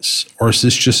planets, or is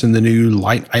this just in the new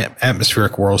light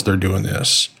atmospheric worlds they're doing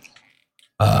this?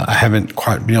 I haven't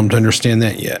quite been able to understand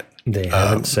that yet. They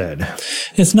haven't said.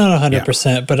 It's not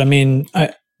 100%, but I mean,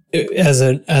 as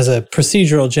a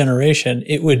procedural generation,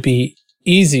 it would be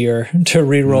easier to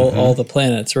re-roll all the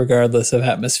planets regardless of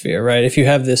atmosphere, right? If you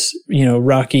have this,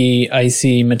 rocky,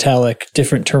 icy, metallic,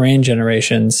 different terrain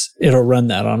generations, it'll run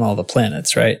that on all the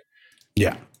planets, right?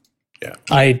 Yeah.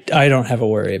 I don't have a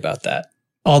worry about that.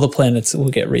 All the planets will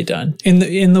get redone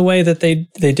in the way that they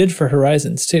did for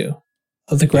Horizons too.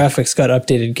 The graphics got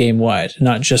updated game-wide,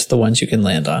 not just the ones you can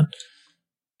land on.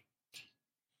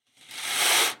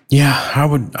 Yeah, I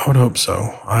would hope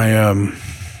so. I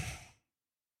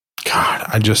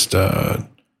just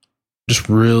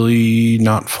really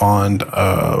not fond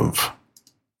of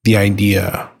the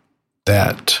idea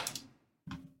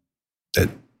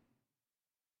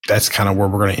that's kind of where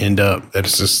we're going to end up. That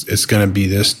it's going to be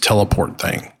this teleport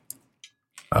thing.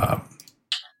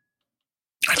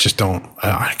 I just don't.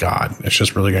 God, it's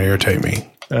just really going to irritate me.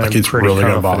 Like, it's really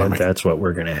going to bother me. That's what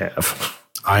we're going to have.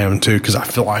 I am too, because I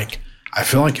feel like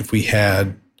if we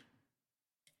had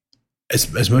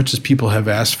as much as people have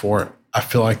asked for it, I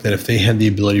feel like that if they had the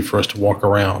ability for us to walk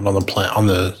around on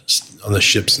the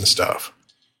ships and stuff,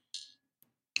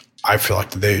 I feel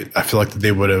like that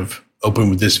they would have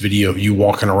opened with this video of you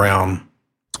walking around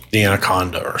the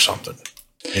Anaconda or something.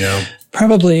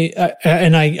 Probably,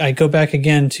 and I go back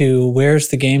again to where's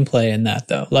the gameplay in that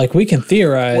though? Like, we can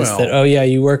theorize that,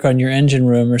 you work on your engine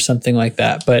room or something like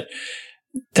that, but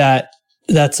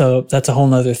that's a whole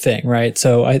nother thing, right?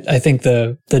 So I think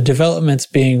the development's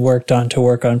being worked on to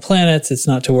work on planets. It's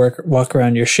not to walk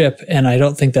around your ship, and I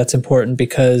don't think that's important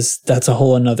because that's a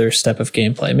whole another step of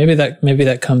gameplay. Maybe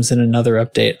that comes in another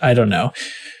update. I don't know.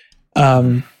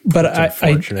 But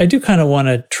I do kind of want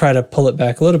to try to pull it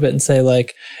back a little bit and say,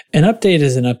 like, an update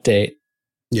is an update.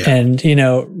 Yeah. And,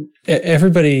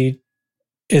 everybody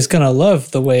is going to loves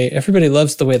the way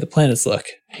the planets look.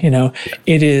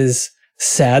 It is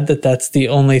sad that that's the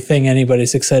only thing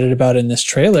anybody's excited about in this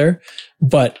trailer,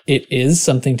 but it is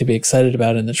something to be excited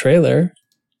about in the trailer.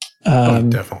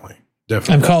 Definitely.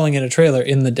 I'm calling it a trailer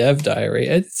in the dev diary.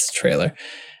 It's a trailer.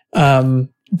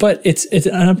 But it's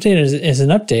an update is an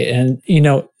update. And,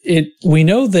 we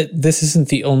know that this isn't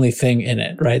the only thing in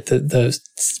it, right? The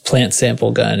plant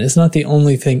sample gun is not the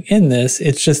only thing in this.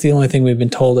 It's just the only thing we've been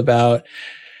told about.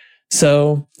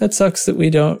 So that sucks that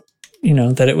we don't,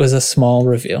 that it was a small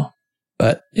reveal,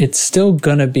 but it's still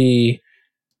going to be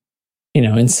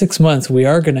in 6 months, we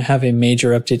are going to have a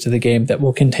major update to the game that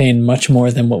will contain much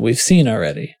more than what we've seen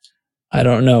already. I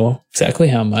don't know exactly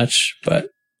how much, but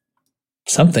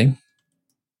something.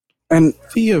 And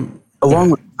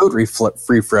along with code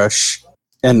refresh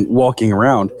and walking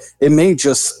around, it may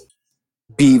just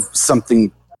be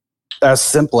something as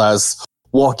simple as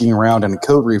walking around and a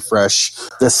code refresh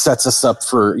that sets us up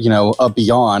for, a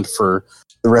beyond for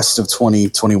the rest of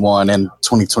 2021 and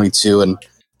 2022. And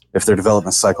if their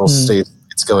development cycle stays,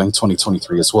 it's going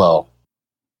 2023 as well.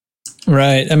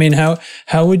 Right. I mean, how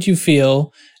would you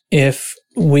feel if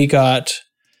we got,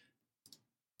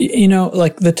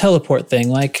 like the teleport thing?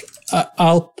 Like,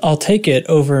 I'll take it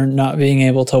over not being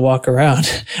able to walk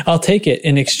around. I'll take it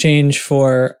in exchange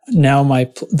for now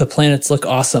the planets look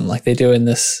awesome like they do in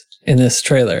this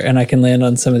trailer, and I can land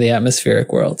on some of the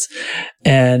atmospheric worlds.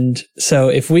 And so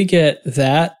if we get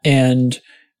that and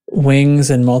wings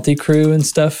and multi-crew and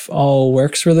stuff all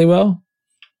works really well,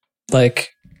 like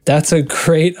that's a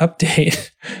great update.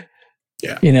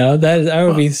 Yeah. I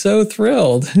would be so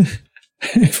thrilled.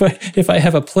 If I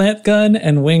have a plant gun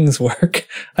and wings work,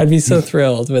 I'd be so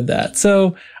thrilled with that.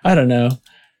 So I don't know.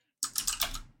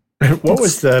 What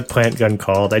was the plant gun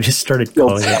called? I just started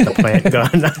calling it the plant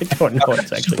gun. I don't know what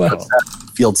it's actually called.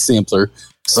 Field sampler.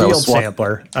 Field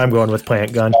sampler. I'm going with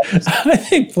plant gun. I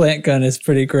think plant gun is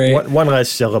pretty great. One less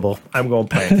syllable. I'm going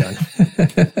plant gun.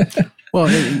 Well,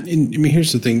 I mean,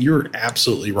 here's the thing. You're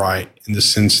absolutely right in the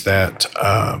sense that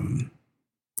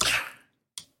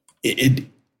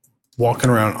walking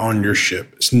around on your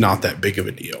ship is not that big of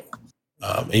a deal.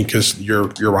 Because you're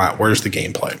right. Where's the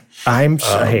gameplay?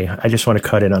 Hey, I just want to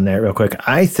cut in on that real quick.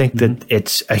 I think that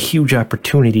it's a huge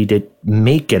opportunity to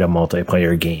make it a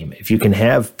multiplayer game. If you can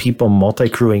have people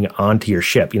multi-crewing onto your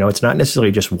ship, it's not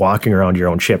necessarily just walking around your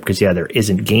own ship because there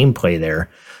isn't gameplay there.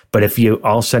 But if you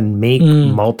all of a sudden make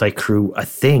multi-crew a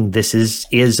thing, this is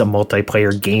a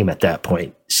multiplayer game at that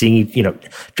point. Seeing,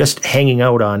 just hanging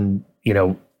out on,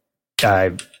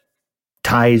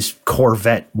 Ty's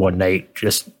Corvette one night,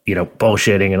 just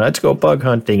bullshitting and let's go bug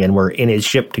hunting, and we're in his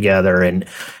ship together and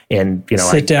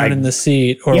sit down in the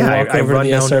seat or walk over to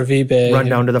the SRV bay, run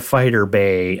down to the fighter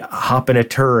bay, hop in a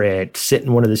turret, sit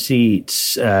in one of the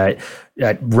seats,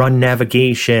 run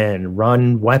navigation,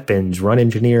 run weapons, run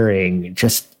engineering.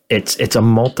 Just it's a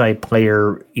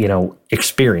multiplayer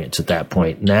experience at that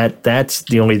point, and that's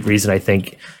the only reason I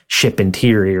think ship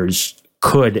interiors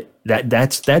could.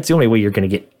 That's the only way you're going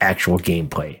to get actual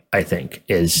gameplay, I think,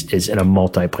 is in a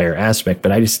multiplayer aspect.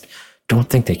 But I just don't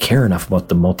think they care enough about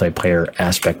the multiplayer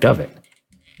aspect of it.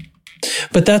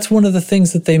 But that's one of the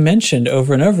things that they mentioned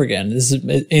over and over again. Is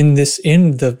in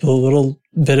the little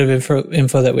bit of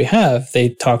info that we have, they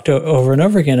talked over and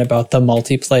over again about the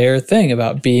multiplayer thing,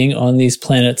 about being on these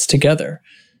planets together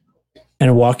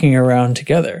and walking around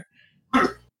together.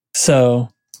 So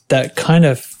that kind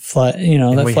of flies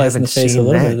in the face a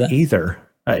little bit of that either.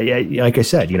 Like I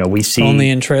said, we see only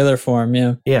in trailer form.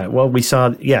 Yeah. Yeah. Well, we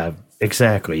saw. Yeah,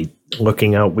 exactly.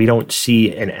 Looking out, we don't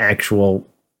see an actual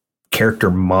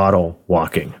character model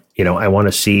walking. I want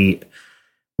to see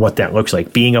what that looks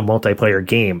like. Being a multiplayer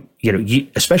game,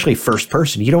 especially first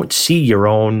person, you don't see your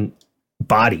own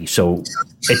body, so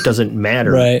it doesn't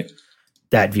matter. Right.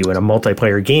 That view in a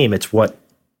multiplayer game, it's what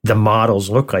the models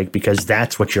look like, because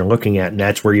that's what you're looking at, and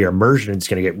that's where your immersion is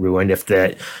going to get ruined. If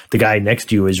the guy next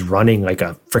to you is running like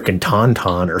a freaking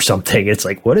tauntaun or something, it's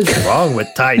like, what is wrong with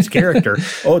Ty's character?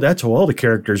 Oh, that's how all the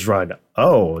characters run.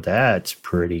 Oh, that's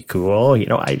pretty cool. I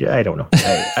don't know.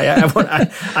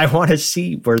 I want to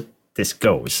see where this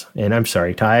goes. And I'm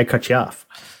sorry, Ty, I cut you off.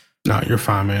 No, you're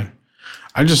fine, man.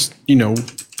 I just,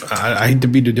 I hate to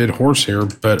beat a dead horse here,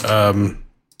 but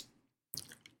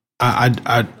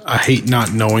I hate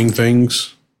not knowing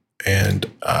things, and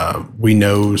we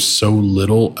know so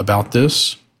little about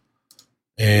this,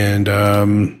 and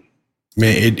man,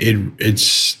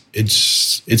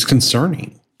 it's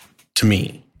concerning to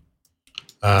me,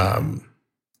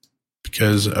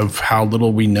 because of how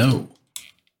little we know,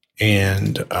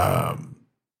 and I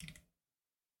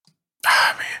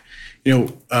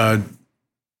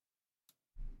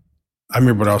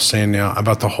remember what I was saying now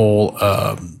about the whole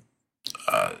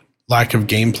lack of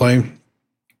gameplay.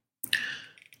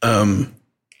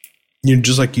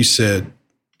 Just like you said,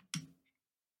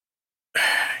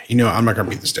 I'm not going to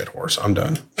beat this dead horse. I'm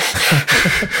done.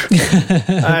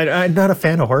 I'm not a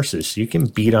fan of horses. You can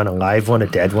beat on a live one, a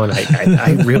dead one.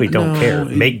 I really don't care.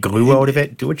 Make glue out of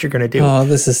it. Do what you're going to do. Oh,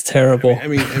 this is terrible. I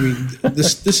mean,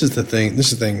 this is the thing.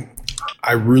 This is the thing.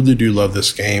 I really do love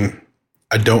this game.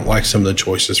 I don't like some of the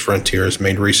choices Frontier has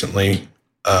made recently.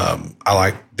 I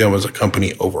like them as a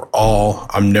company overall.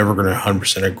 I'm never going to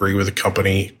 100% agree with a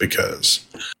company because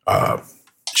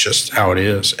it's just how it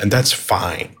is, and that's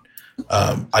fine.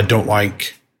 I don't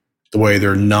like the way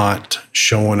they're not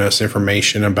showing us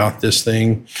information about this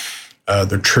thing.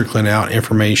 They're trickling out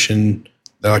information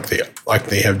like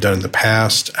they have done in the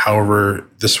past. However,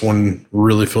 this one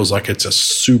really feels like it's a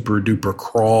super duper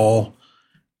crawl,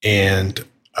 and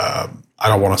I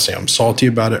don't want to say I'm salty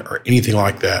about it or anything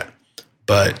like that,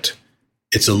 but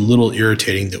it's a little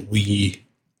irritating that we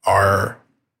are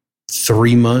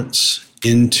 3 months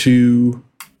into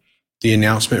the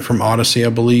announcement from Odyssey, I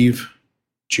believe.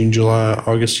 June, July,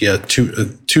 August. Yeah, about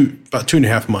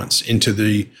 2.5 months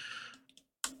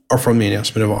from the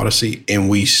announcement of Odyssey, and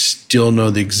we still know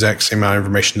the exact same amount of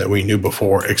information that we knew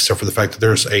before, except for the fact that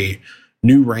there's a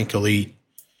new rank elite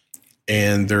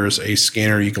and there's a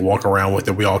scanner you can walk around with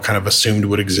that we all kind of assumed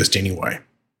would exist anyway.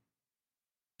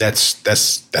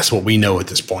 That's what we know at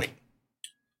this point.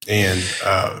 And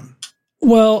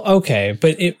well, okay,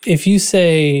 but if you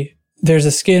say there's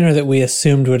a scanner that we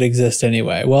assumed would exist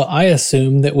anyway, well, I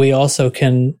assume that we also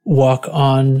can walk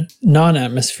on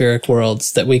non-atmospheric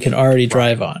worlds that we can already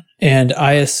drive on, and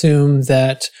I assume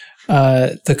that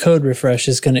the code refresh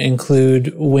is going to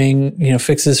include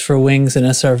fixes for wings and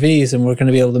SRVs, and we're going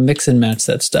to be able to mix and match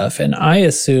that stuff. And I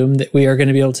assume that we are going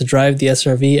to be able to drive the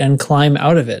SRV and climb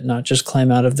out of it, not just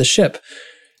climb out of the ship.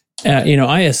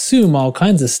 I assume all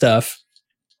kinds of stuff.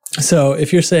 So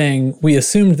if you're saying we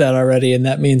assumed that already, and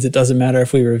that means it doesn't matter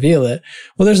if we reveal it,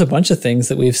 well, there's a bunch of things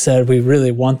that we've said we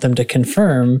really want them to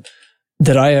confirm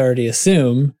that I already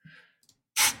assume.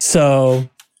 So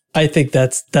I think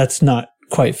that's not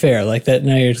quite fair. Like that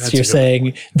now you're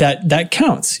saying that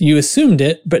counts. You assumed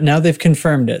it, but now they've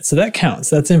confirmed it. So that counts.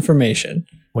 That's information.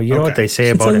 Well, you know what they say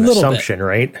about an assumption,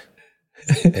 right?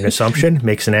 An assumption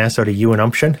makes an ass out of you, an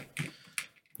umption.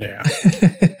 Yeah.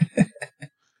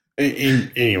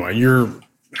 Anyway,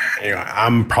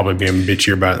 I'm probably being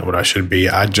bitchier about it than what I should be.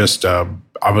 I'll be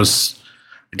honest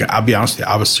with you,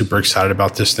 I was super excited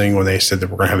about this thing when they said that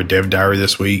we're going to have a dev diary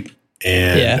this week.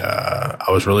 And I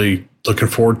was really looking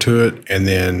forward to it. And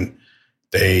then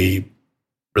they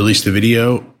released the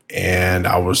video, and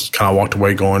I was kind of walked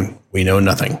away going, we know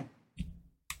nothing.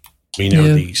 We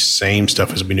know the same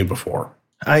stuff as we knew before.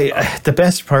 The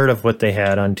best part of what they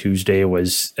had on Tuesday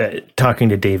was talking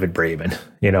to David Braben,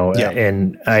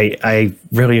 and I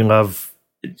really love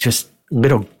just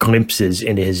little glimpses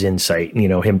into his insight,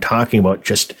 him talking about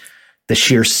just the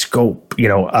sheer scope,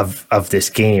 of this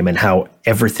game and how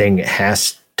everything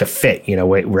has to fit.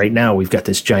 Right now we've got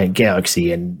this giant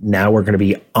galaxy, and now we're going to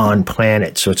be on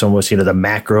planets. So it's almost, the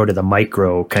macro to the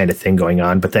micro kind of thing going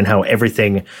on, but then how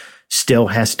everything still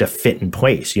has to fit in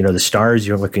place. The stars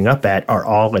you're looking up at are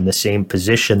all in the same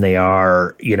position they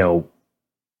are,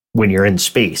 when you're in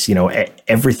space.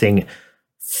 Everything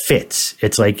fits.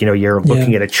 It's like, you're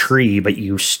looking at a tree, but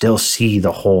you still see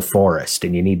the whole forest,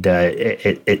 and you need to,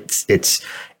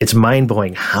 it's mind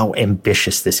blowing how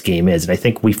ambitious this game is. And I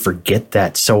think we forget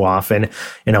that so often.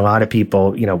 And a lot of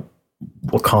people,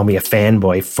 will call me a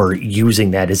fanboy for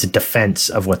using that as a defense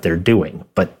of what they're doing.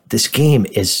 But this game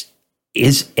is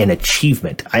an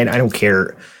achievement. I don't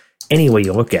care any way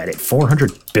you look at it.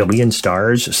 400 billion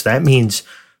stars. So that means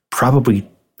probably,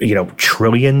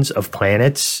 trillions of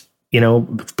planets,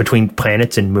 between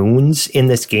planets and moons in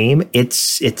this game.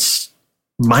 It's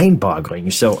mind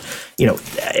boggling. So,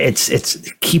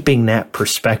 it's keeping that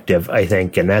perspective, I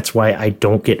think. And that's why I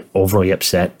don't get overly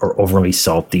upset or overly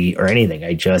salty or anything.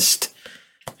 I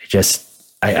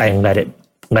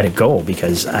let it go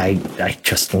because I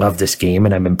just love this game,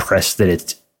 and I'm impressed that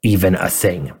it's even a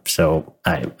thing. So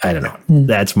I don't know.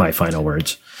 That's my final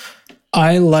words.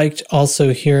 I liked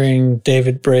also hearing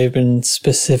David Braben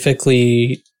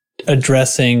specifically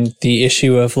addressing the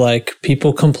issue of like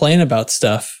people complain about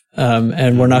stuff,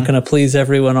 and we're not going to please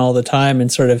everyone all the time,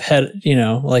 and sort of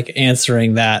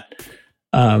answering that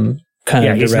kind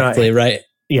of directly, right?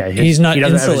 Yeah, he's not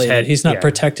insulated. He's not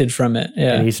protected from it.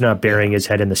 Yeah, and he's not burying his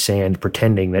head in the sand,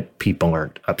 pretending that people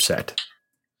aren't upset.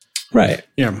 Right.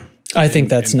 Yeah, I think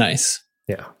that's nice.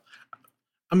 Yeah,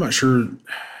 I'm not sure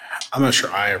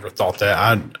I ever thought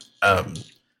that.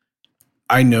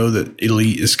 I know that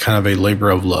Elite is kind of a labor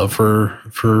of love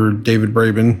for David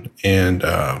Braben, and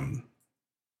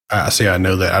I say I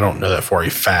know that. I don't know that for a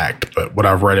fact, but what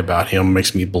I've read about him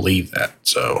makes me believe that.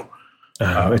 So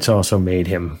it's also made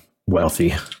him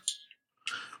wealthy.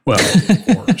 Well,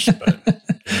 of course, but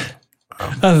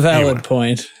a valid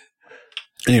point.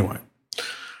 Anyway,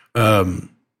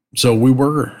 so we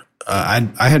were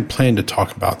I had planned to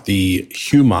talk about the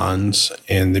humans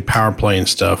and the power play and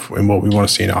stuff and what we want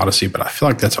to see in Odyssey, but I feel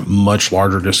like that's a much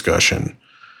larger discussion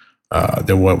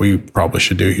than what we probably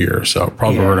should do here. So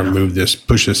probably we're going to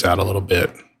push this out a little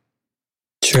bit.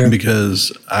 Sure.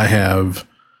 Because I had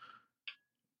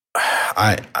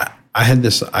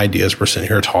this idea as we're sitting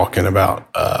here talking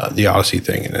about the Odyssey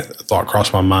thing, and a thought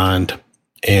crossed my mind.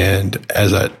 And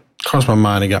as that crossed my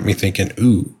mind, it got me thinking,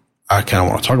 ooh, I kind of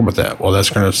want to talk about that. Well, that's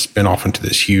going to spin off into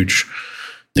this huge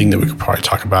thing that we could probably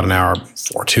talk about an hour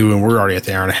or two, and we're already at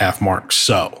the hour and a half mark.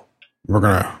 So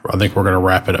I think we're going to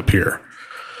wrap it up here.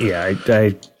 Yeah,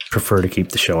 I prefer to keep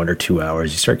the show under 2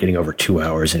 hours. You start getting over 2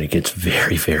 hours and it gets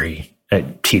very, very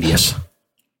tedious.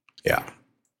 Yeah.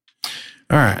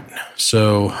 All right.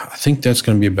 So I think that's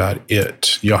going to be about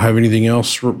it. Y'all have anything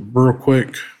else real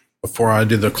quick before I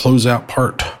do the closeout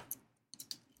part?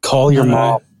 Call your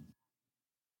mom.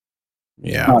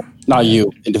 Yeah. Not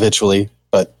you individually,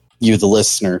 but you, the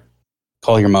listener.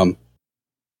 Call your mom.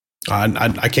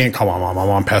 I can't call my mom. My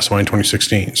mom passed away in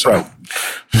 2016. So right.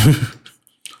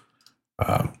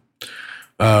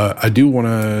 I do want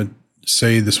to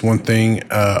say this one thing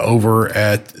over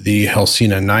at the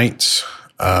Helsina Knights.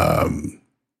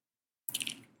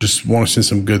 Just want to send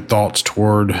some good thoughts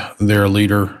toward their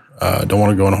leader. Don't want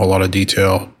to go in a whole lot of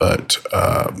detail, but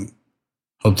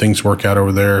hope things work out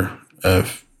over there.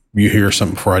 If you hear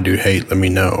something before I do hate, let me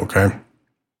know, okay?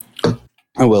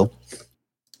 I will.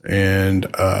 And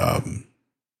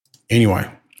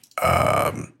anyway,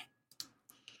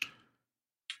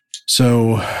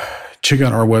 so check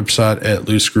out our website at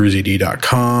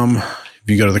loosescrewsed.com. If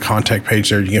you go to the contact page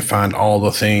there, you can find all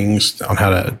the things on how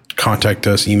to contact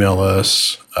us, email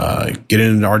us, get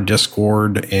into our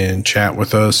Discord and chat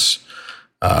with us.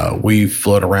 We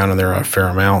float around in there a fair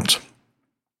amount.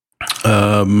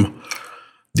 I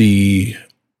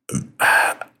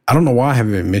don't know why I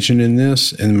haven't mentioned in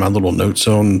this in my little notes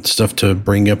on stuff to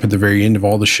bring up at the very end of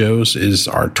all the shows is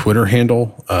our Twitter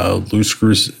handle,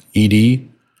 loosescrewsed.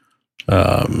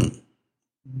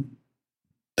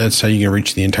 That's how you can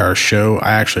reach the entire show.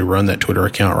 I actually run that Twitter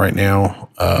account right now.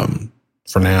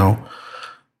 For now,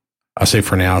 I say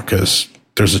for now because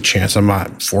there's a chance I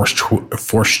might force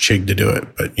Chig to do it,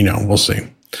 but we'll see.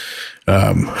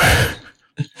 And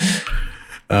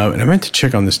I meant to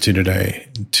check on this today,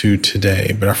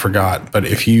 but I forgot. But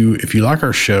if you like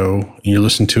our show and you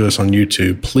listen to us on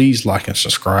YouTube, please like and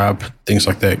subscribe. Things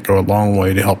like that go a long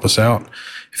way to help us out.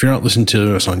 If you're not listening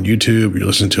to us on YouTube, you're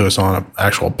listening to us on an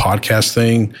actual podcast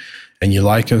thing, and you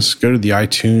like us, go to the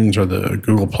iTunes or the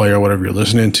Google Play or whatever you're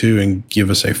listening to and give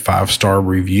us a 5-star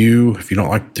review. If you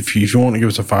want to give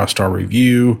us a 5-star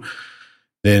review,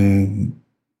 then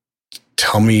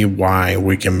tell me why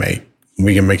we can make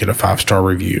it a 5-star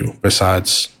review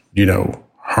besides,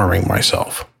 harming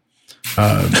myself.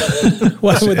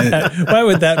 Why would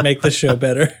that make the show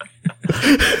better?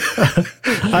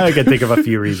 I can think of a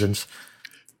few reasons.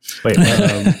 Wait,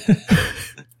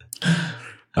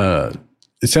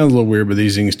 it sounds a little weird, but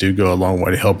these things do go a long way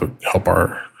to help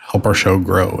our show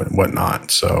grow and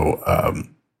whatnot. So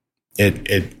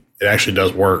it actually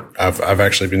does work. I've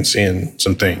actually been seeing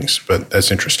some things, but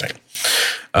that's interesting.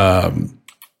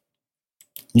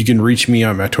 You can reach me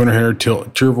on my Twitter handle,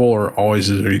 Tyrvil, or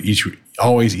always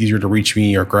easier to reach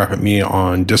me or grab at me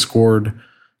on Discord.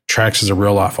 Trax is a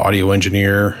real life audio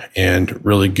engineer and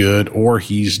really good, or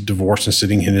he's divorced and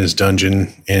sitting in his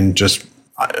dungeon and just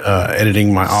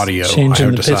editing my audio.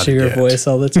 Changing the pitch of your voice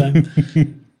all the time.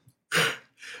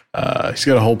 He's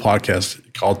got a whole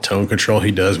podcast called Tone Control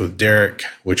he does with Derek,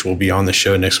 which will be on the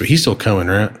show next week. He's still coming,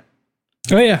 right?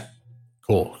 Oh, yeah.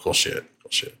 Cool shit.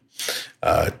 Check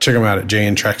them out at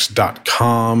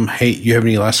jntrax.com. Hey, you have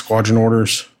any last squadron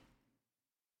orders?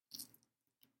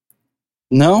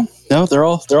 No, they're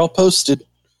all posted.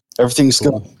 Everything's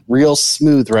going real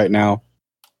smooth right now.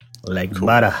 Like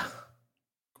butter.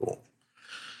 Cool.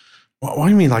 Why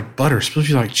do you mean like butter? It's supposed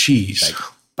to be like cheese. Like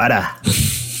butter.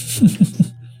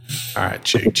 All right,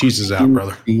 cheese is out,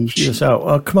 brother. Cheese is out.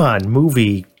 Oh, come on,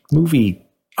 movie.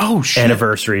 Oh, shit.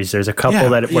 Anniversaries. There's a couple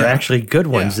that were actually good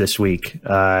ones this week.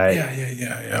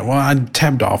 Yeah. Well, I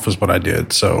tabbed off is what I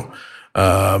did. So,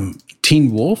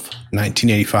 Teen Wolf,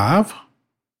 1985,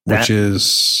 which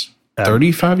is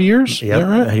 35 years. Yeah,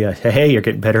 right? Yeah. Hey, you're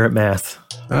getting better at math.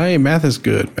 Hey, math is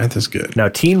good. Now,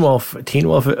 Teen Wolf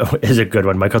is a good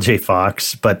one. Michael J.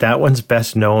 Fox, but that one's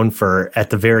best known for at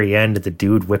the very end, the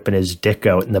dude whipping his dick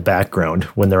out in the background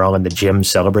when they're all in the gym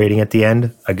celebrating at the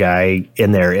end. A guy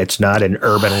in there. It's not an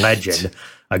urban legend.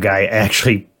 A guy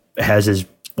actually has his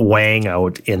wang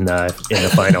out in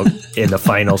the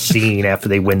final scene after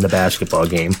they win the basketball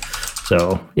game.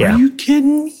 So yeah. Are you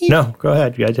kidding me? No, go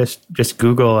ahead. Yeah, just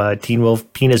Google Teen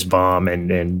Wolf Penis Bomb,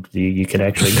 and you can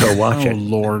actually go watch it. Oh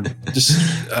Lord,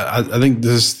 I think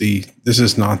this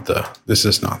is not the.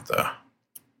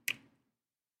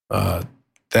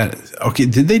 Okay,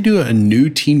 did they do a new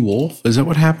Teen Wolf? Is that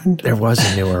what happened? There was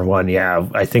a newer one. Yeah,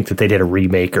 I think that they did a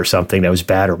remake or something that was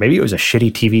bad, or maybe it was a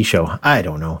shitty TV show. I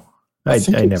don't know. I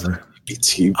never.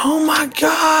 Oh my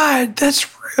God, that's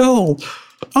real.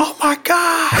 Oh my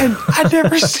God, I've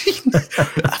never seen that.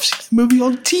 I've seen the movie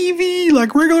on TV,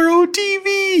 like regular old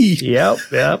TV.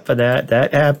 Yep, and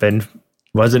that happened.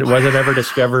 Wasn't ever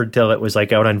discovered until it was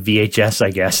like out on VHS,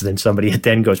 I guess. And then somebody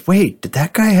then goes, "Wait, did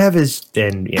that guy have his?"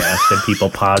 Then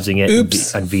people pausing it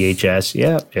Oops. on VHS.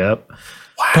 Yep.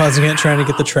 Wow. Pausing it, trying to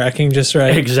get the tracking just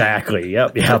right. Exactly.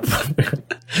 Yep. Yep.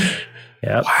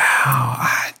 Wow,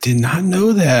 I did not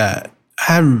know that.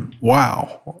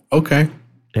 Wow. Okay.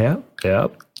 Yep. Yeah.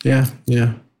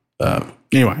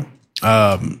 Anyway,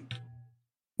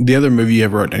 the other movie you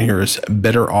ever wrote down here is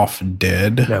Better Off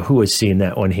Dead. Now, who has seen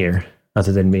that one here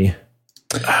other than me?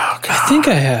 Oh, God. I think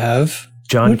I have.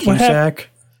 John Cusack.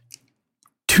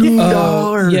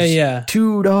 $2. Yeah.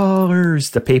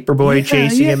 $2. The paperboy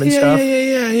chasing him and stuff.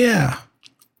 Yeah.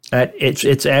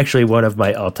 It's actually one of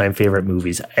my all-time favorite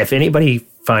movies. If anybody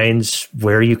finds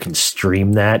where you can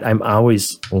stream that, I'm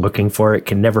always looking for it.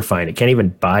 Can never find it. Can't even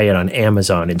buy it on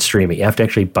Amazon and stream it. You have to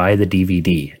actually buy the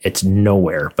DVD. It's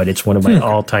nowhere, but it's one of my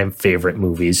all-time favorite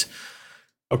movies.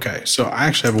 Okay, so I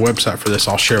actually have a website for this.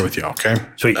 I'll share with you. Okay,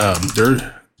 sweet.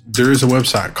 There is a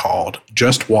website called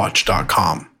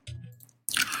JustWatch.com,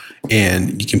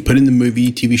 and you can put in the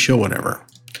movie, TV show, whatever,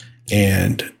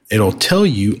 and it'll tell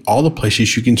you all the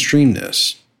places you can stream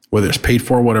this, whether it's paid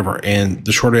for or whatever. And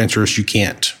the short answer is you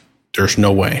can't. There's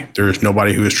no way. There's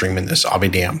nobody who is streaming this. I'll be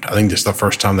damned. I think this is the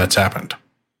first time that's happened.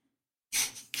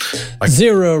 Like,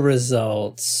 0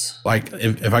 results. Like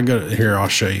if I go here, I'll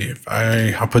show you.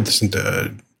 I'll put this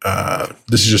into.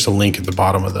 This is just a link at the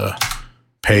bottom of the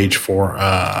page for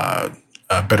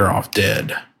Better Off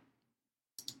Dead.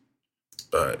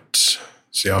 But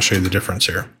see, I'll show you the difference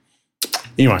here.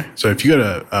 Anyway, so if you go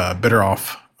to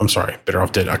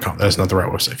betteroffdead.com, that's not the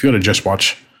right website. If you go to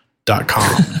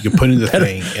justwatch.com, you can put in the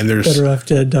thing, and there's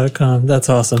betteroffdead.com. That's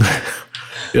awesome.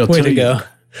 Way to go.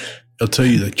 It'll tell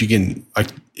you that you can, like,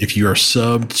 if you are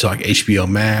subbed to like HBO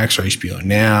Max or HBO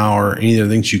Now or any of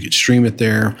the things, you can stream it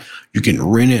there. You can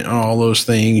rent it on all those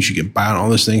things. You can buy it on all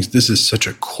those things. This is such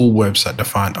a cool website to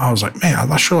find. I was like, man,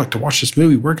 I'd sure like to watch this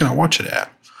movie. Where can I watch it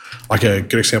at? Like a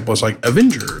good example is like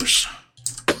Avengers.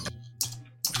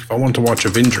 If I want to watch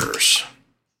Avengers,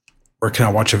 where can I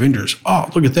watch Avengers? Oh,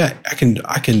 look at that. I can,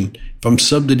 if I'm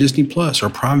subbed to Disney Plus or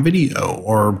Prime Video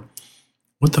or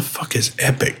what the fuck is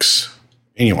Epix?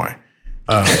 Anyway,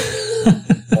 or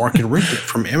I can rent it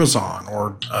from Amazon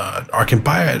or I can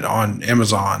buy it on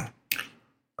Amazon.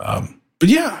 But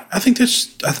yeah, I think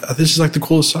this is like the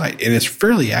coolest site, and it's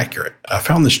fairly accurate. I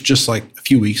found this just like a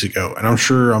few weeks ago, and I'm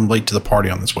sure I'm late to the party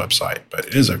on this website, but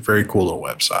it is a very cool little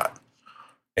website.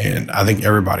 And I think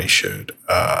everybody should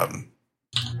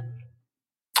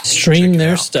stream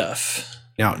their stuff.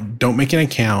 Now, don't make an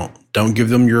account. Don't give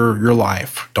them your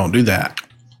life. Don't do that.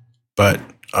 But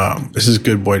this is a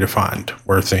good way to find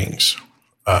where you can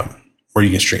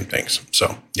stream things.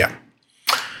 So, yeah.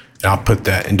 And I'll put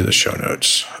that into the show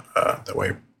notes that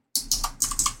way.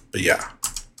 But, yeah.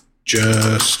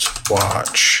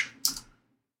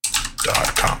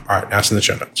 JustWatch.com. All right, now it's in the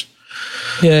show notes.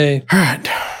 Yay. All right.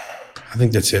 I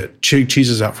think that's it. Cheese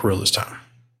is out for real this time.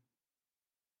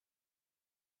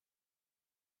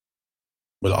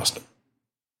 With Austin.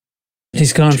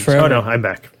 He's gone forever. Oh no, I'm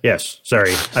back. Yes,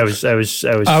 sorry. I was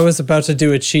about to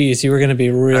do a cheese. You were going to be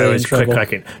really in trouble.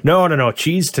 Click-clacking. No.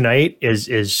 Cheese tonight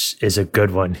is a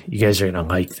good one. You guys are going to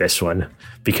like this one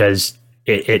because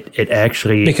it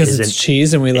actually because it's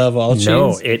cheese and we love all cheese.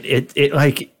 No, it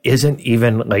like isn't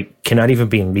even like cannot even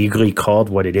be legally called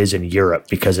what it is in Europe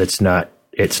because it's not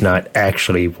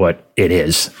actually what it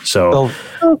is. So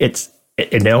it's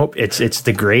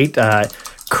the great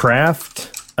Kraft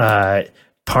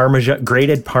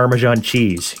grated Parmesan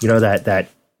cheese. You know that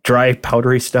dry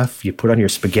powdery stuff you put on your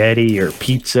spaghetti or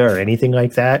pizza or anything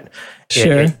like that.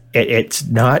 Sure. It's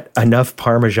not enough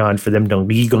Parmesan for them to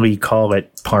legally call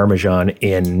it Parmesan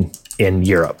in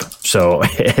Europe. So,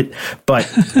 but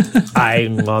I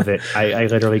love it. I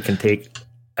literally can take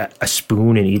a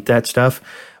spoon and eat that stuff.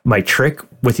 My trick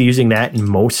with using that in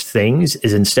most things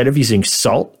is instead of using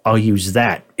salt, I'll use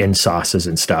that in sauces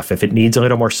and stuff. If it needs a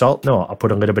little more salt, no, I'll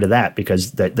put a little bit of that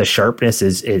because the sharpness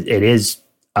is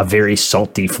a very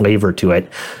salty flavor to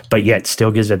it, but yet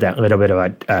still gives it that little bit of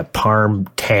a parm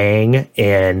tang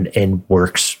and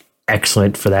works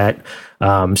excellent for that.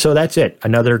 So that's it.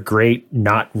 Another great,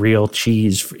 not real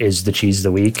cheese is the cheese of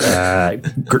the week.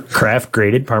 Kraft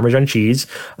grated Parmesan cheese.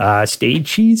 Stay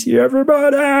cheesy,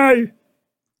 everybody.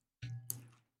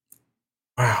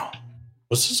 Wow.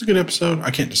 Was this a good episode?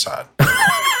 I can't decide.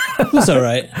 It was all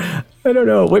right. I don't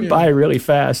know. It went by really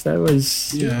fast. That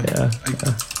was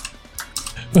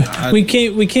we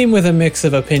came with a mix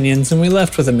of opinions and we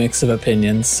left with a mix of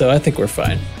opinions, so I think we're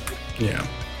fine. Yeah,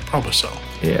 probably so.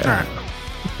 Yeah.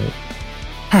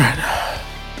 All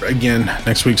right. Again,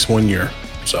 next week's 1 year,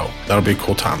 so that'll be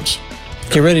cool times.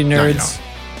 Get ready, nerds.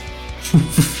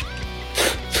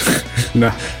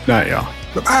 Not y'all.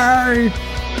 Bye.